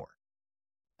 years or more.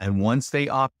 And once they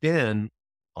opt in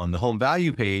on the home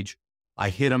value page, I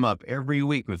hit them up every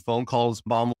week with phone calls,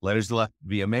 letters left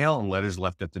via mail, and letters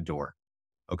left at the door.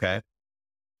 Okay.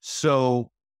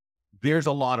 So there's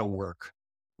a lot of work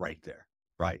right there,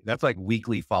 right? That's like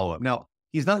weekly follow-up. Now,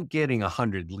 he's not getting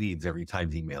 100 leads every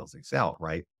time he mails these out,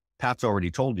 right? Pat's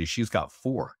already told you she's got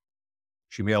 4.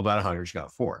 She mailed out 100, she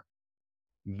got 4.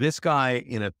 This guy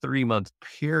in a 3-month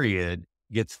period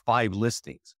gets 5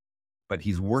 listings, but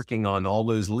he's working on all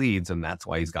those leads, and that's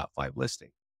why he's got 5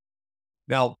 listings.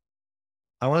 Now,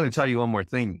 I want to tell you one more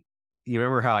thing. You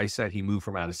remember how I said he moved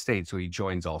from out of state, so he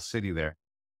joins All City there.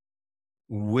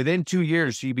 Within 2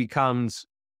 years, he becomes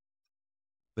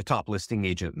the top listing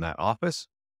agent in that office.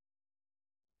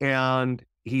 And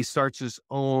he starts his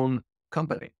own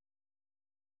company.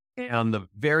 And the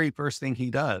very first thing he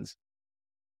does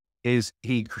is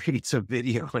he creates a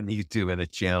video on YouTube and a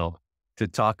channel to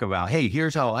talk about, hey,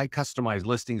 here's how I customize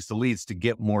listings to leads to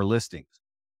get more listings,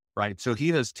 right? So he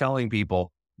is telling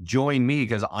people, join me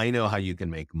because I know how you can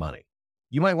make money.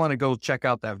 You might want to go check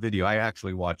out that video. I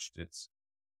actually watched it. It's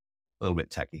a little bit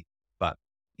techie, but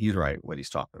he's right what he's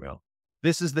talking about.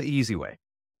 This is the easy way.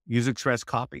 Use Express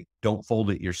Copy. Don't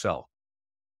fold it yourself.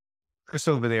 Chris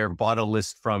over there bought a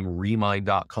list from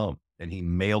Remind.com and he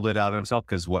mailed it out himself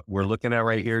because what we're looking at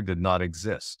right here did not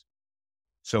exist.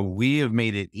 So we have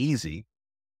made it easy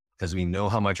because we know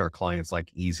how much our clients like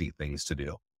easy things to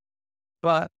do.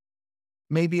 But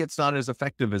maybe it's not as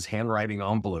effective as handwriting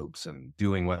envelopes and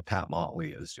doing what Pat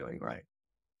Motley is doing, right?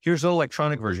 Here's the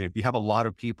electronic version. If you have a lot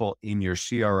of people in your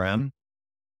CRM,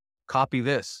 copy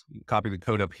this, copy the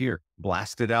code up here,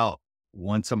 blast it out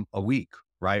once a week,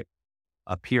 right?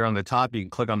 Up here on the top, you can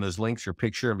click on those links, your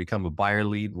picture, and become a buyer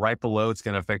lead. Right below, it's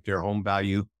going to affect your home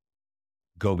value.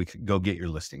 Go get your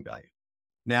listing value.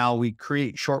 Now we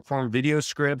create short form video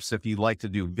scripts. If you like to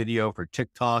do video for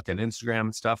TikTok and Instagram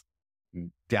and stuff,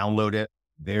 download it.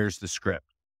 There's the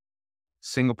script.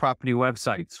 Single property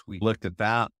websites. We looked at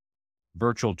that.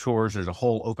 Virtual tours. There's a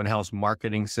whole open house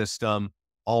marketing system,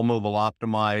 all mobile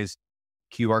optimized.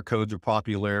 QR codes are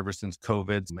popular ever since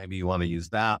COVID. Maybe you want to use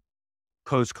that.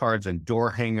 Postcards and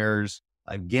door hangers.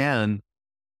 Again,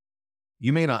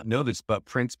 you may not know this, but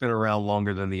print's been around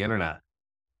longer than the internet.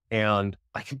 And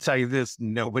I can tell you this,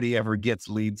 nobody ever gets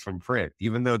leads from print,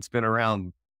 even though it's been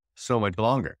around so much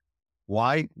longer.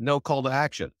 Why? No call to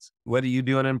actions. What are you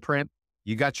doing in print?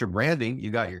 You got your branding, you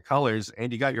got your colors,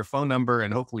 and you got your phone number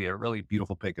and hopefully a really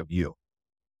beautiful pic of you.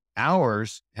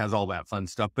 Ours has all that fun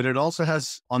stuff, but it also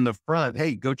has on the front,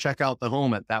 hey, go check out the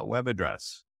home at that web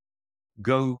address.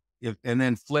 And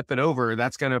then flip it over.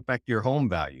 That's going to affect your home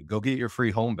value. Go get your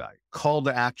free home value. Call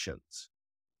to actions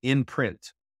in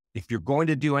print. If you're going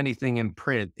to do anything in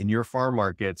print in your farm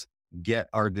markets, get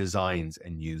our designs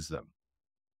and use them.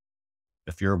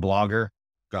 If you're a blogger,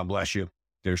 God bless you.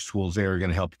 There's tools there going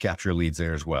to help you capture leads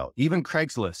there as well. Even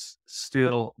Craigslist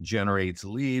still generates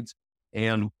leads.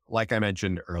 And like I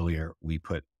mentioned earlier, we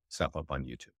put stuff up on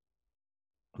YouTube.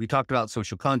 We talked about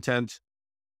social content.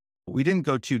 We didn't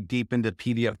go too deep into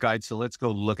PDF guides, so let's go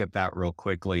look at that real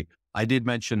quickly. I did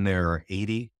mention there are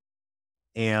 80.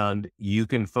 And you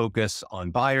can focus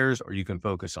on buyers or you can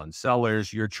focus on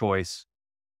sellers, your choice.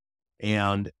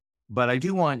 But I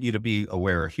do want you to be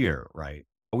aware here, right?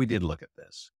 We did look at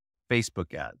this.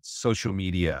 Facebook ads, social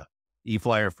media,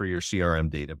 eFlyer for your CRM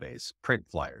database, print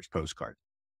flyers, postcards.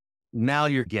 Now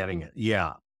you're getting it.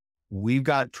 Yeah. We've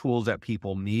got tools that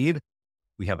people need.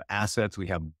 We have assets. We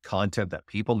have content that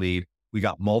people need. We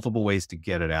got multiple ways to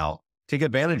get it out. Take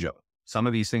advantage of it. Some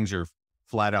of these things are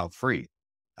flat out free.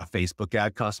 A Facebook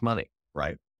ad costs money,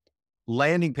 right?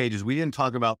 Landing pages. We didn't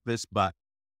talk about this, but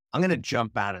I'm going to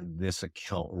jump out of this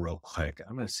account real quick.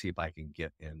 I'm going to see if I can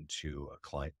get into a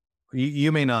client.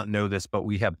 You may not know this, but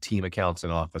we have team accounts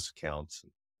and office accounts,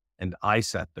 and I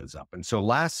set those up. And so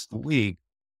last week,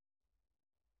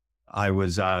 I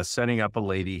was setting up a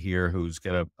lady here who's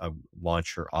going to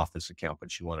launch her office account,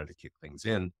 but she wanted to kick things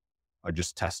in. I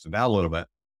just tested out a little bit.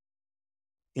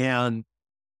 And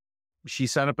she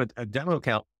set up a demo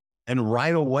account. And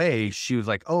right away, she was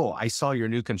like, oh, I saw your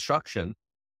new construction,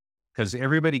 because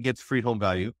everybody gets free home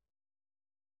value,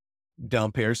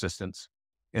 down pay assistance,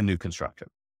 and new construction.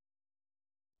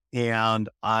 And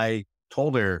I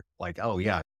told her like, oh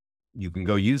yeah, you can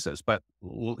go use this, but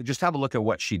just have a look at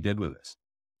what she did with this.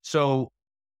 So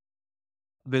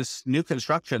this new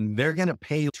construction, they're going to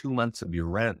pay 2 months of your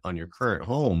rent on your current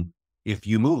home if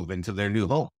you move into their new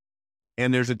home.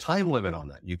 And there's a time limit on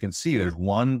that. You can see there's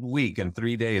 1 week and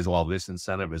 3 days while this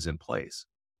incentive is in place.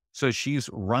 So she's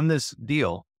run this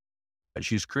deal and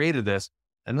she's created this,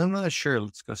 and I'm not sure.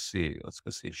 Let's go see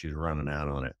if she's running out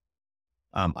on it.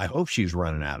 I hope she's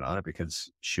running out on it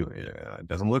because it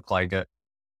doesn't look like it.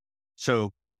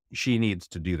 So she needs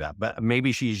to do that, but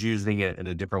maybe she's using it in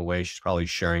a different way. She's probably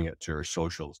sharing it to her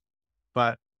socials,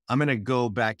 but I'm going to go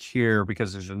back here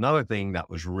because there's another thing that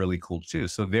was really cool too.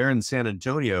 So they're in San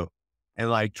Antonio,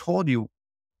 and I told you,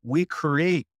 we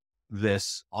create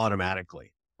this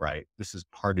automatically, right? This is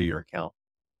part of your account.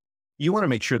 You want to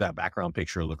make sure that background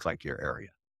picture looks like your area,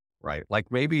 right?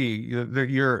 Like maybe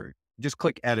you're just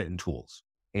click edit in tools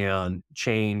and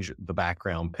change the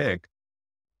background pic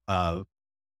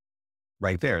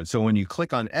right there. So when you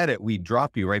click on edit, we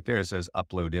drop you right there. It says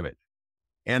upload image.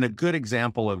 And a good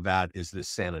example of that is this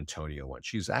San Antonio one.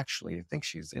 I think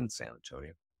she's in San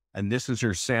Antonio. And this is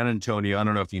her San Antonio. I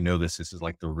don't know if you know this. This is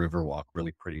like the Riverwalk,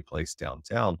 really pretty place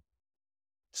downtown.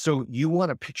 So you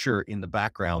want a picture in the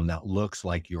background that looks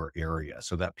like your area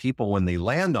so that people, when they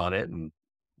land on it and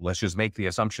let's just make the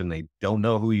assumption they don't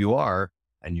know who you are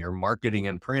and you're marketing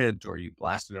in print or you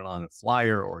blasted it on a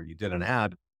flyer or you did an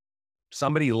ad.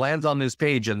 Somebody lands on this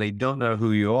page and they don't know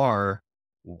who you are.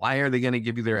 Why are they going to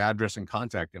give you their address and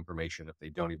contact information if they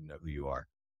don't even know who you are?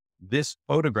 This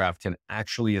photograph can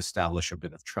actually establish a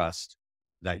bit of trust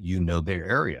that you know their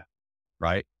area,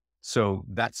 right? So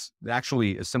that's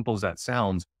actually, as simple as that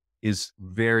sounds, is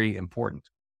very important.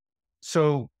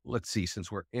 So let's see,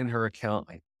 since we're in her account,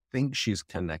 I think she's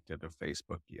connected to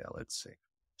Facebook. Yeah, let's see.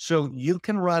 So you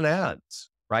can run ads,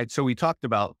 right? So we talked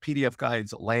about PDF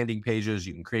guides, landing pages.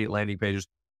 You can create landing pages.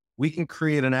 We can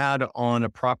create an ad on a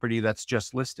property that's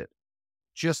just listed,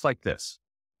 just like this.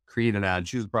 Create an ad,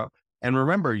 choose and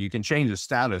remember, you can change the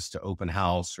status to open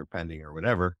house or pending or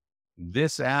whatever.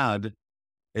 This ad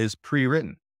is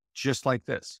pre-written, just like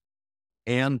this.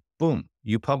 And boom,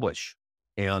 you publish.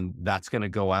 And that's going to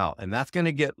go out and that's going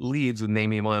to get leads with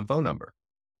name, email, and phone number.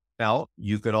 Now,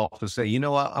 you could also say, you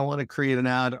know what, I want to create an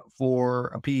ad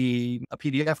for a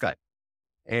PDF guide.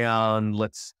 And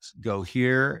let's go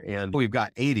here. And we've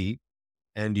got 80.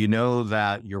 And you know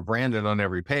that you're branded on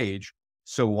every page.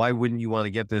 So why wouldn't you want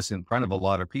to get this in front of a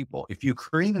lot of people? If you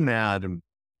create an ad, and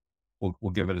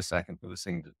we'll give it a second for this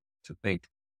thing to think.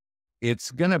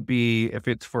 It's going to be, if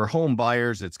it's for home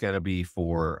buyers, it's going to be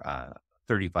for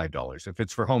 $35. If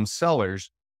it's for home sellers,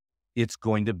 it's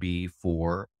going to be a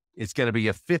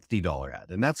 $50 ad.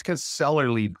 And that's because seller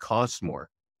lead costs more.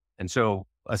 And so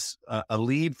a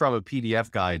lead from a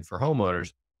PDF guide for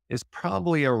homeowners is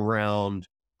probably around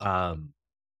 $10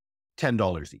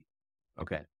 each.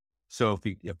 Okay. So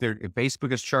if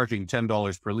Facebook is charging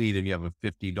 $10 per lead and you have a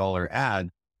 $50 ad,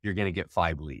 you're going to get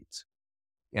 5 leads.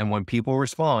 And when people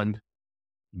respond,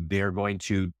 they're going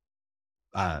to,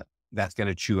 that's going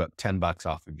to chew up $10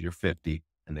 off of your 50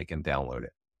 and they can download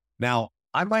it. Now,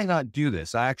 I might not do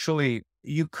this.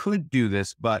 You could do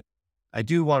this, but I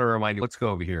do want to remind you, let's go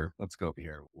over here.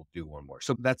 We'll do one more.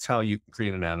 So that's how you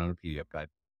create an ad on a PDF guide.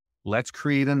 Let's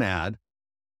create an ad.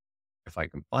 If I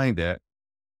can find it.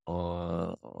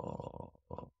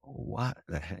 What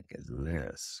the heck is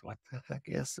this? What the heck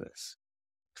is this?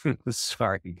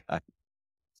 Sorry, guys.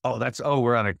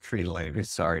 We're on a create landing.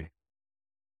 Sorry.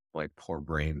 My poor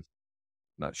brain.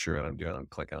 Not sure what I'm doing. I'm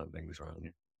clicking on things wrong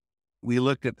here. We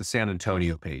looked at the San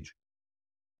Antonio page.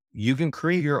 You can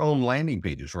create your own landing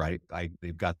pages, right?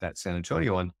 They've got that San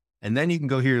Antonio one. And then you can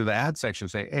go here to the ad section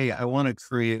and say, hey, I want to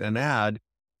create an ad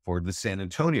for the San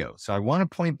Antonio. So I want to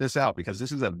point this out because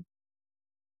this is a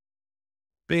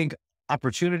big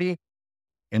opportunity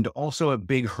and also a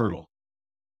big hurdle.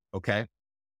 Okay.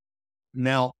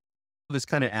 Now, this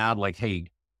kind of ad like, hey,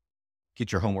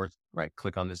 get your homework, right?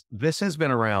 Click on this. This has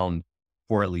been around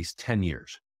for at least 10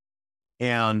 years.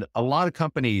 And a lot of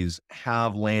companies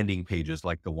have landing pages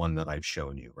like the one that I've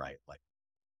shown you, right? Like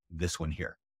this one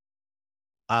here.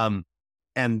 And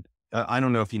I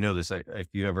don't know if you know this, if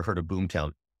you ever heard of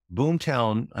Boomtown.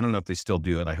 Boomtown, I don't know if they still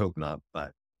do it. I hope not,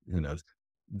 but who knows?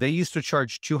 They used to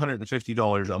charge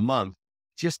 $250 a month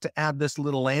just to add this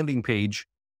little landing page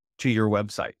to your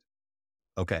website.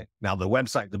 Okay. Now the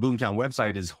Boomtown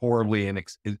website is horribly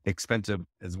expensive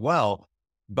as well,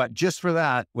 but just for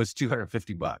that was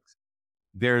 $250.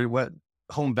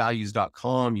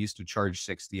 Homevalues.com used to charge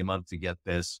 $60 a month to get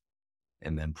this.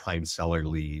 And then prime seller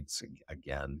leads,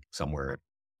 again, somewhere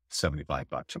 $75,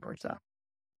 something like that.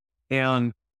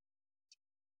 And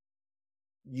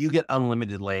you get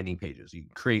unlimited landing pages. You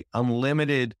can create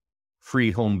unlimited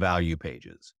free home value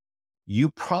pages.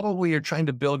 You probably are trying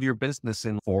to build your business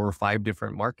in 4 or 5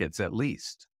 different markets at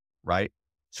least, right?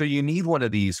 So you need one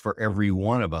of these for every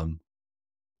one of them.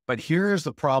 But here's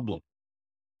the problem.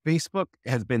 Facebook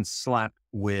has been slapped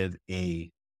with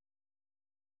a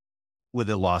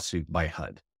lawsuit by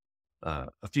HUD a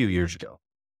few years ago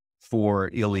for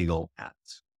illegal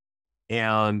ads.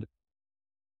 And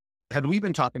had we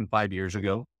been talking 5 years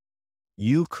ago,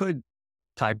 you could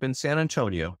type in San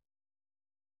Antonio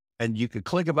and you could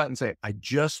click a button and say, I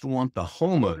just want the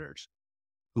homeowners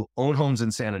who own homes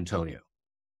in San Antonio.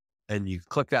 And you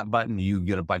click that button, you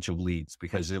get a bunch of leads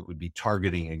because it would be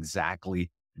targeting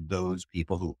exactly those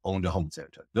people who owned a home in San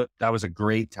Antonio. That was a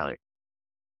great time.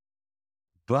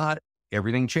 But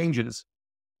everything changes.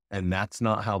 And that's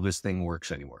not how this thing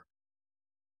works anymore.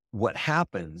 What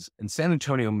happens, and San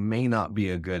Antonio may not be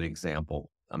a good example.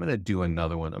 I'm going to do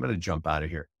another one. I'm going to jump out of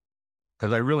here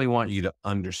because I really want you to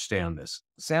understand this.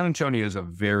 San Antonio is a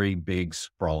very big,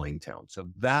 sprawling town. So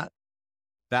that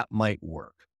might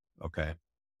work. Okay.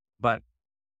 But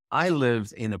I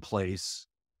lived in a place,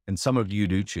 and some of you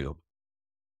do too,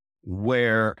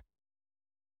 where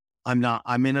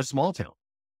I'm in a small town,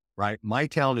 right? My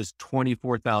town is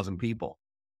 24,000 people.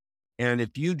 And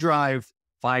if you drive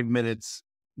 5 minutes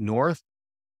north,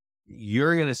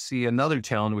 you're going to see another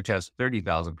town which has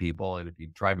 30,000 people. And if you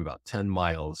drive about 10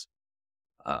 miles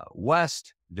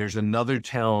west, there's another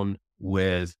town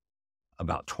with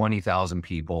about 20,000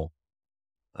 people.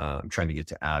 I'm trying to get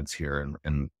to ads here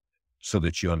and so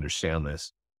that you understand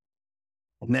this.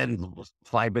 And then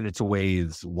 5 minutes away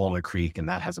is Walnut Creek, and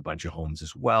that has a bunch of homes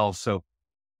as well. So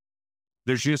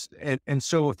there's just, and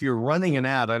so if you're running an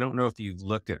ad, I don't know if you've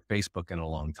looked at Facebook in a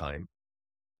long time,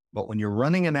 but when you're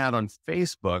running an ad on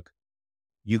Facebook,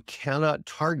 you cannot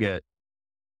target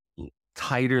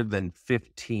tighter than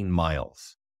 15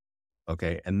 miles.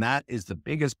 Okay. And that is the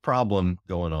biggest problem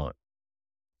going on.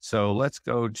 So let's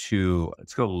go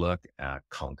look at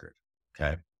Concord.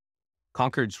 Okay.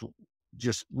 Concord's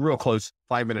just real close,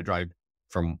 5-minute drive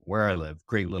from where I live,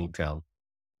 great little town.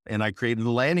 And I created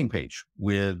a landing page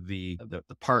with the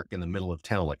park in the middle of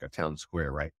town, like a town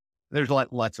square, right? There's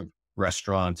lots of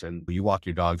restaurants, and you walk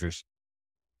your dogs. There's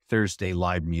Thursday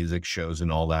live music shows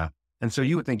and all that. And so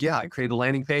you would think, yeah, I created a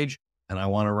landing page and I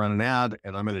want to run an ad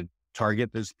and I'm going to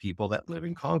target those people that live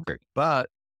in Concord. But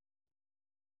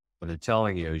what I'm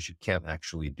telling you is you can't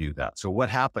actually do that. So what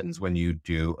happens when you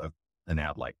do an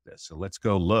ad like this? So let's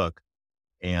go look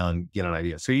and get an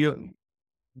idea. So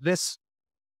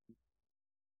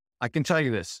I can tell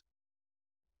you this,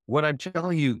 what I'm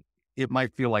telling you, it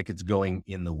might feel like it's going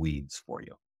in the weeds for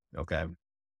you. Okay.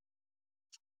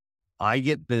 I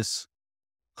get this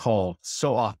call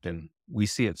so often. We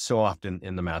see it so often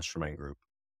in the mastermind group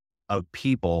of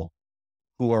people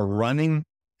who are running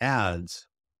ads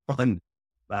on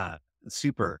that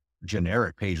super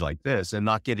generic page like this and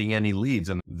not getting any leads.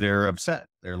 And they're upset.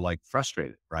 They're like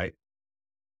frustrated, right?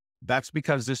 That's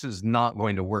because this is not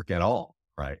going to work at all,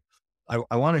 right?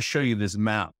 I want to show you this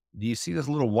map. Do you see this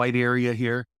little white area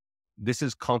here? This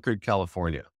is Concord,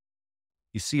 California.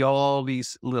 You see all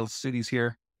these little cities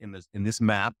here in this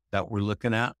map that we're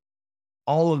looking at?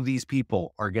 All of these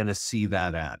people are going to see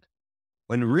that ad.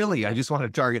 When really, I just want to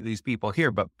target these people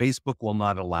here, but Facebook will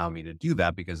not allow me to do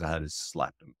that because I had to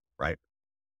slap them, right?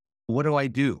 What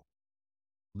do?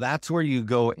 That's where you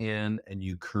go in and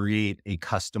you create a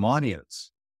custom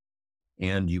audience.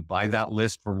 And you buy that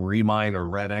list from Remine or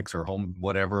RedX or Home,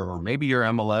 whatever, or maybe your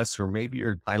MLS or maybe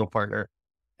your title partner,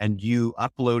 and you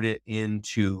upload it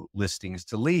into Listings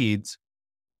to Leads,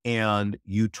 and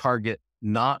you target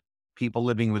not people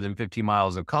living within 50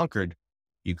 miles of Concord.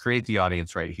 You create the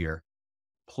audience right here.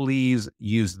 Please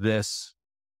use this.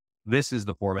 This is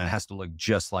the format. It has to look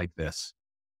just like this.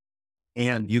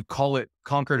 And you call it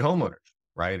Concord Homeowners,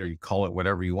 right? Or you call it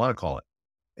whatever you want to call it.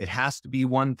 It has to be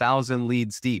 1,000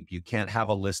 leads deep. You can't have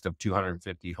a list of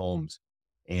 250 homes,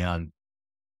 and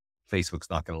Facebook's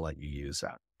not going to let you use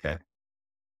that. Okay.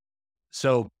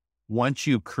 So once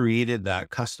you've created that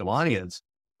custom audience,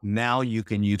 now you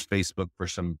can use Facebook for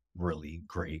some really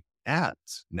great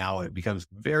ads. Now it becomes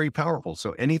very powerful.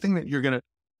 So anything that you're going to,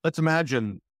 let's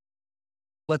imagine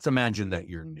that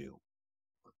you're new.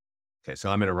 Okay.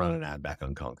 So I'm going to run an ad back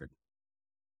on Concord.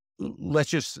 Let's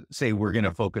just say we're going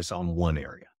to focus on one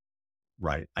area,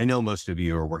 right? I know most of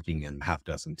you are working in half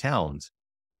dozen towns,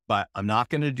 but I'm not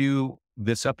going to do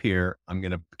this up here. I'm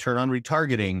going to turn on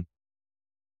retargeting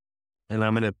and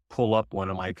I'm going to pull up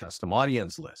one of my custom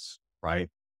audience lists,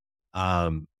 right?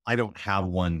 I don't have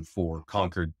one for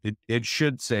Concord. It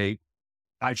should say,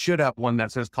 I should have one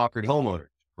that says Concord Homeowners,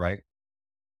 right?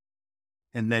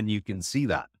 And then you can see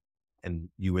that and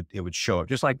it would show up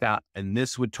just like that. And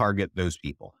this would target those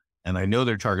people. And I know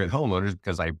they're target homeowners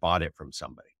because I bought it from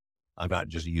somebody. I'm not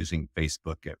just using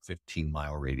Facebook at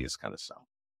 15-mile radius kind of stuff.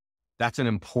 That's an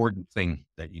important thing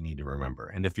that you need to remember.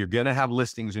 And if you're going to have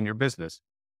listings in your business,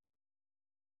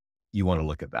 you want to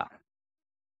look at that.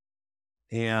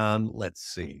 And let's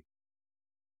see.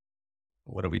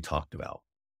 What have we talked about?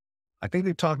 I think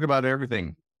we've talked about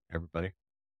everything, everybody.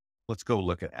 Let's go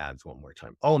look at ads one more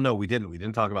time. Oh, no, we didn't. We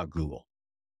didn't talk about Google.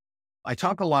 I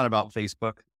talk a lot about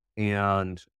Facebook,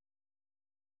 and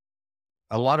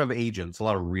a lot of agents, a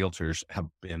lot of realtors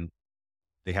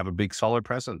they have a big solid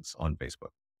presence on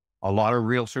Facebook. A lot of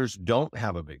realtors don't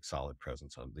have a big solid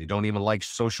presence on. They don't even like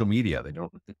social media. They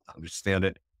don't understand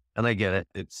it. And I get it.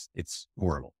 It's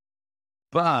horrible.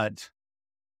 But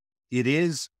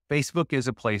Facebook is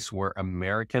a place where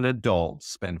American adults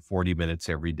spend 40 minutes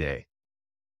every day.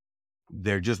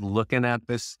 They're just looking at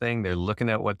this thing. They're looking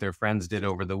at what their friends did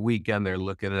over the weekend. They're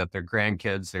looking at their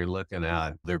grandkids. They're looking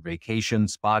at their vacation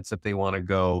spots that they want to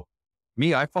go.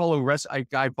 Me, I follow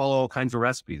I follow all kinds of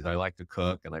recipes. I like to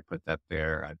cook and I put that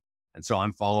there. And so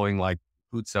I'm following like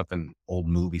food stuff and old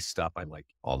movie stuff. I like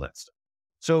all that stuff.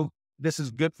 So this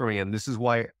is good for me. And this is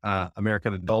why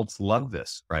American adults love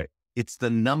this, right? It's the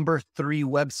number 3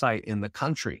 website in the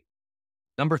country.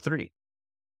 Number 3.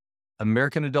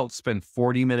 American adults spend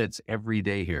 40 minutes every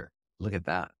day here. Look at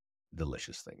that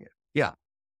delicious thing. Yeah.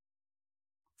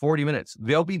 40 minutes.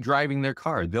 They'll be driving their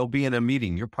car. They'll be in a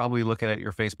meeting. You're probably looking at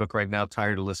your Facebook right now,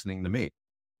 tired of listening to me.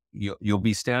 You'll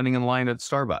be standing in line at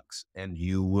Starbucks and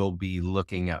you will be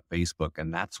looking at Facebook.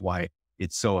 And that's why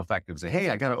it's so effective. Say, hey,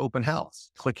 I got an open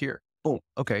house. Click here. Boom.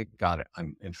 Okay. Got it.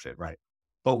 I'm interested. Right.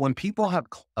 But when people have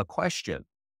a question,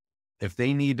 if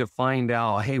they need to find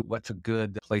out, hey, what's a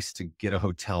good place to get a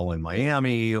hotel in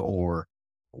Miami, or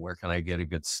where can I get a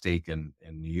good steak in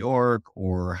New York,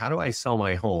 or how do I sell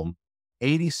my home?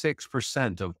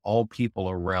 86% of all people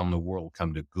around the world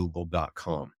come to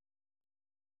google.com.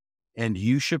 And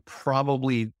you should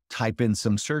probably type in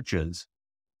some searches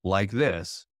like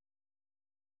this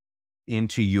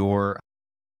into your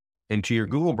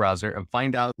Google browser and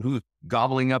find out who's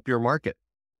gobbling up your market,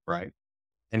 right?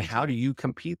 And how do you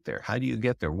compete there? How do you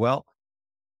get there? Well,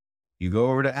 you go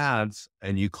over to ads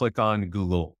and you click on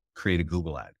Google, create a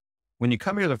Google ad. When you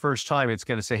come here the first time, it's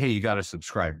going to say, hey, you got to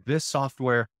subscribe. This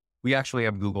software, we actually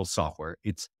have Google software.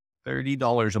 It's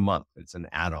 $30 a month. It's an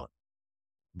add-on,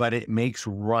 but it makes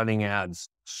running ads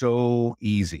so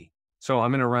easy. So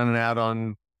I'm going to run an ad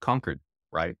on Concord,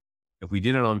 right? If we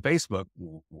did it on Facebook,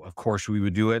 of course, we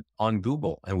would do it on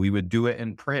Google and we would do it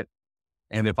in print.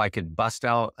 And if I could bust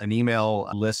out an email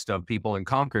list of people in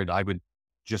Concord, I would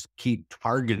just keep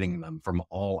targeting them from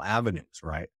all avenues,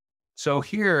 right? So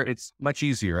here it's much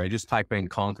easier. I just type in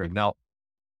Concord. Now,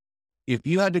 if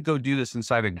you had to go do this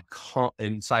inside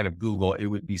of Google, it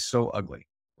would be so ugly,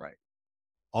 right?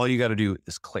 All you got to do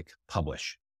is click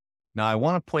publish. Now, I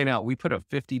want to point out, we put a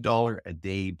 $50 a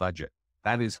day budget.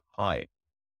 That is high.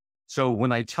 So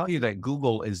when I tell you that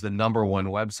Google is the number 1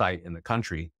 website in the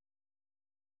country,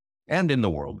 and in the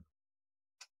world,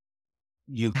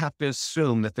 you have to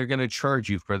assume that they're going to charge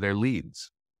you for their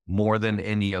leads more than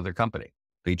any other company.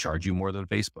 They charge you more than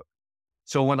Facebook.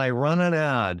 So when I run an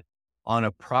ad on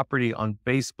a property on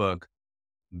Facebook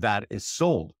that is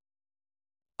sold,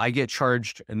 I get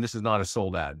charged, and this is not a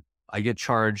sold ad, I get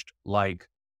charged like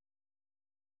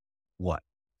what?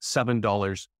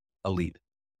 $7 a lead.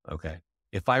 Okay.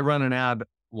 If I run an ad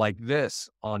like this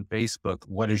on Facebook,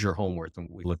 what is your home worth? And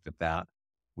we looked at that.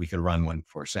 We could run one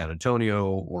for San Antonio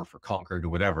or for Concord or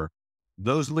whatever.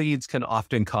 Those leads can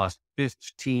often cost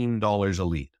 $15 a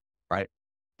lead, right?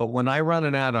 But when I run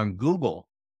an ad on Google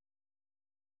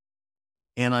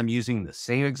and I'm using the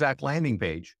same exact landing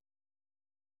page,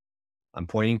 I'm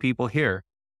pointing people here,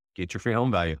 get your free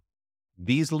home value.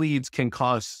 These leads can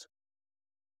cost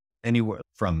anywhere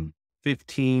from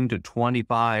 $15 to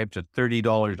 $25 to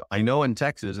 $30. I know in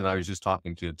Texas, and I was just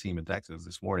talking to a team in Texas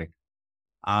this morning,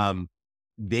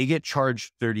 they get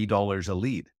charged $30 a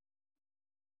lead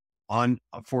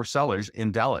for sellers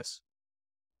in Dallas.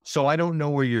 So I don't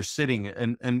know where you're sitting,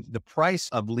 and the price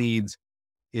of leads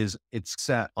it's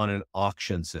set on an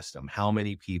auction system. How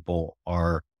many people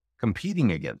are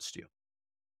competing against you,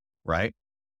 right?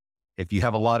 If you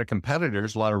have a lot of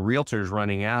competitors, a lot of realtors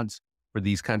running ads for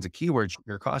these kinds of keywords,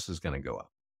 your cost is going to go up.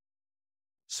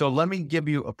 So let me give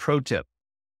you a pro tip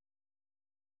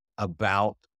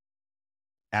about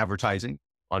advertising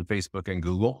on Facebook and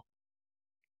Google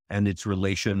and its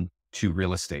relation to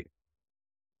real estate.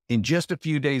 In just a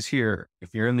few days here,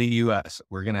 if you're in the US,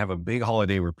 we're going to have a big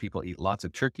holiday where people eat lots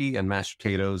of turkey and mashed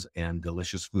potatoes and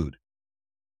delicious food.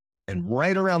 And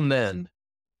right around then,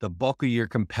 the bulk of your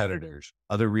competitors,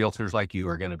 other realtors like you,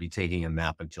 are going to be taking a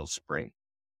nap until spring.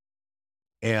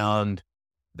 And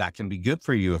that can be good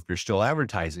for you if you're still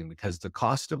advertising, because the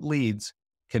cost of leads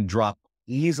can drop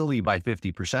easily by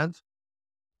 50%.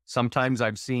 Sometimes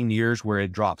I've seen years where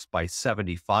it drops by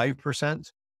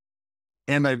 75%.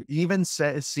 And I've even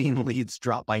seen leads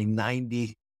drop by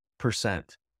 90%,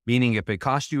 meaning if it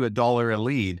cost you $1 a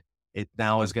lead, it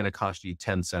now is going to cost you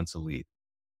 10 cents a lead.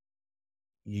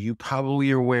 You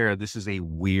probably are aware this is a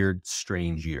weird,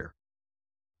 strange year.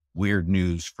 Weird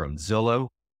news from Zillow,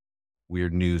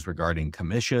 weird news regarding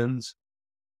commissions,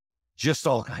 just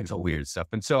all kinds of weird stuff.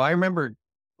 And so I remember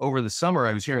over the summer,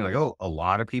 I was hearing like, oh, a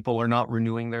lot of people are not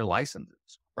renewing their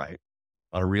licenses, right?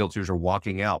 A lot of realtors are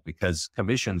walking out because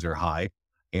commissions are high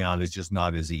and it's just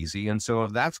not as easy. And so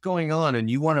if that's going on and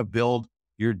you want to build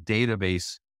your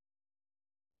database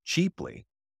cheaply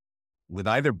with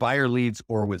either buyer leads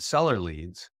or with seller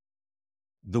leads,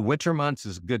 the winter months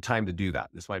is a good time to do that.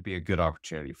 This might be a good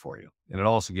opportunity for you. And it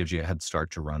also gives you a head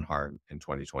start to run hard in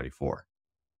 2024.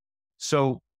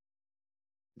 So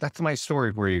that's my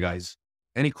story for you guys.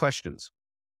 Any questions?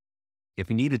 If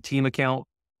you need a team account,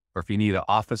 or if you need an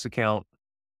office account,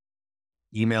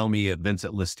 email me at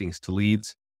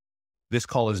Vince@listings2leads. This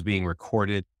call is being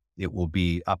recorded. It will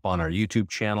be up on our YouTube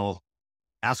channel.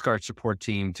 Ask our support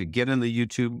team to get in the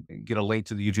YouTube, get a link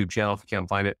to the YouTube channel if you can't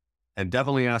find it, and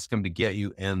definitely ask them to get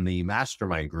you in the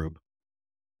mastermind group.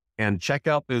 And check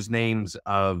out those names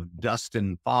of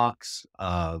Dustin Fox,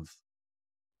 of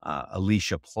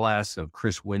Alicia Pless, of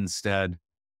Chris Winstead,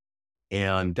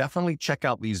 and definitely check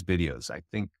out these videos. I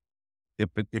think if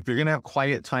you're going to have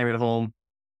quiet time at home,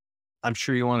 I'm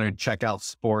sure you want to check out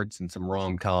sports and some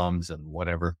rom-coms and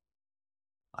whatever.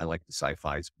 I like the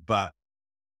sci-fis, but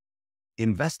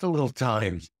invest a little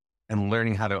time in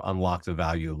learning how to unlock the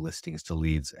value of listings to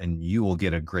leads, and you will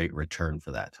get a great return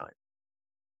for that time.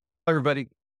 Everybody,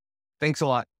 thanks a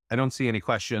lot. I don't see any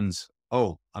questions.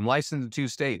 Oh, I'm licensed in 2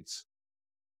 states.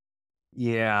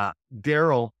 Yeah.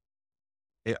 Daryl,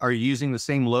 are you using the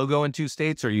same logo in 2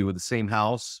 states? Are you with the same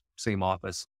house, same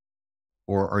office?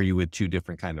 Or are you with 2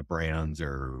 different kind of brands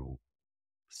or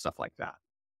stuff like that?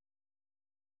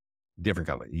 Different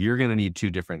company. You're going to need 2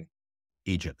 different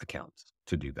agent accounts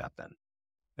to do that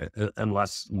then.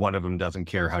 Unless one of them doesn't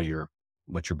care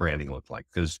what your branding looks like,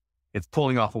 because it's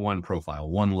pulling off of one profile,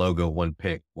 one logo, one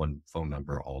pic, one phone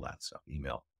number, all that stuff,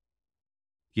 email.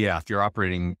 Yeah. If you're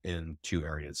operating in 2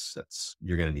 areas,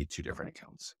 you're going to need 2 different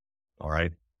accounts. All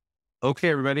right. Okay,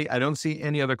 everybody. I don't see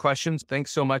any other questions.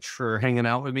 Thanks so much for hanging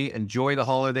out with me. Enjoy the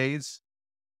holidays.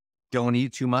 Don't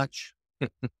eat too much.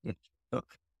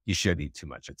 You should eat too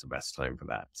much. It's the best time for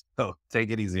that. So take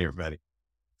it easy, everybody.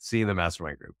 See you in the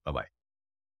mastermind group. Bye-bye.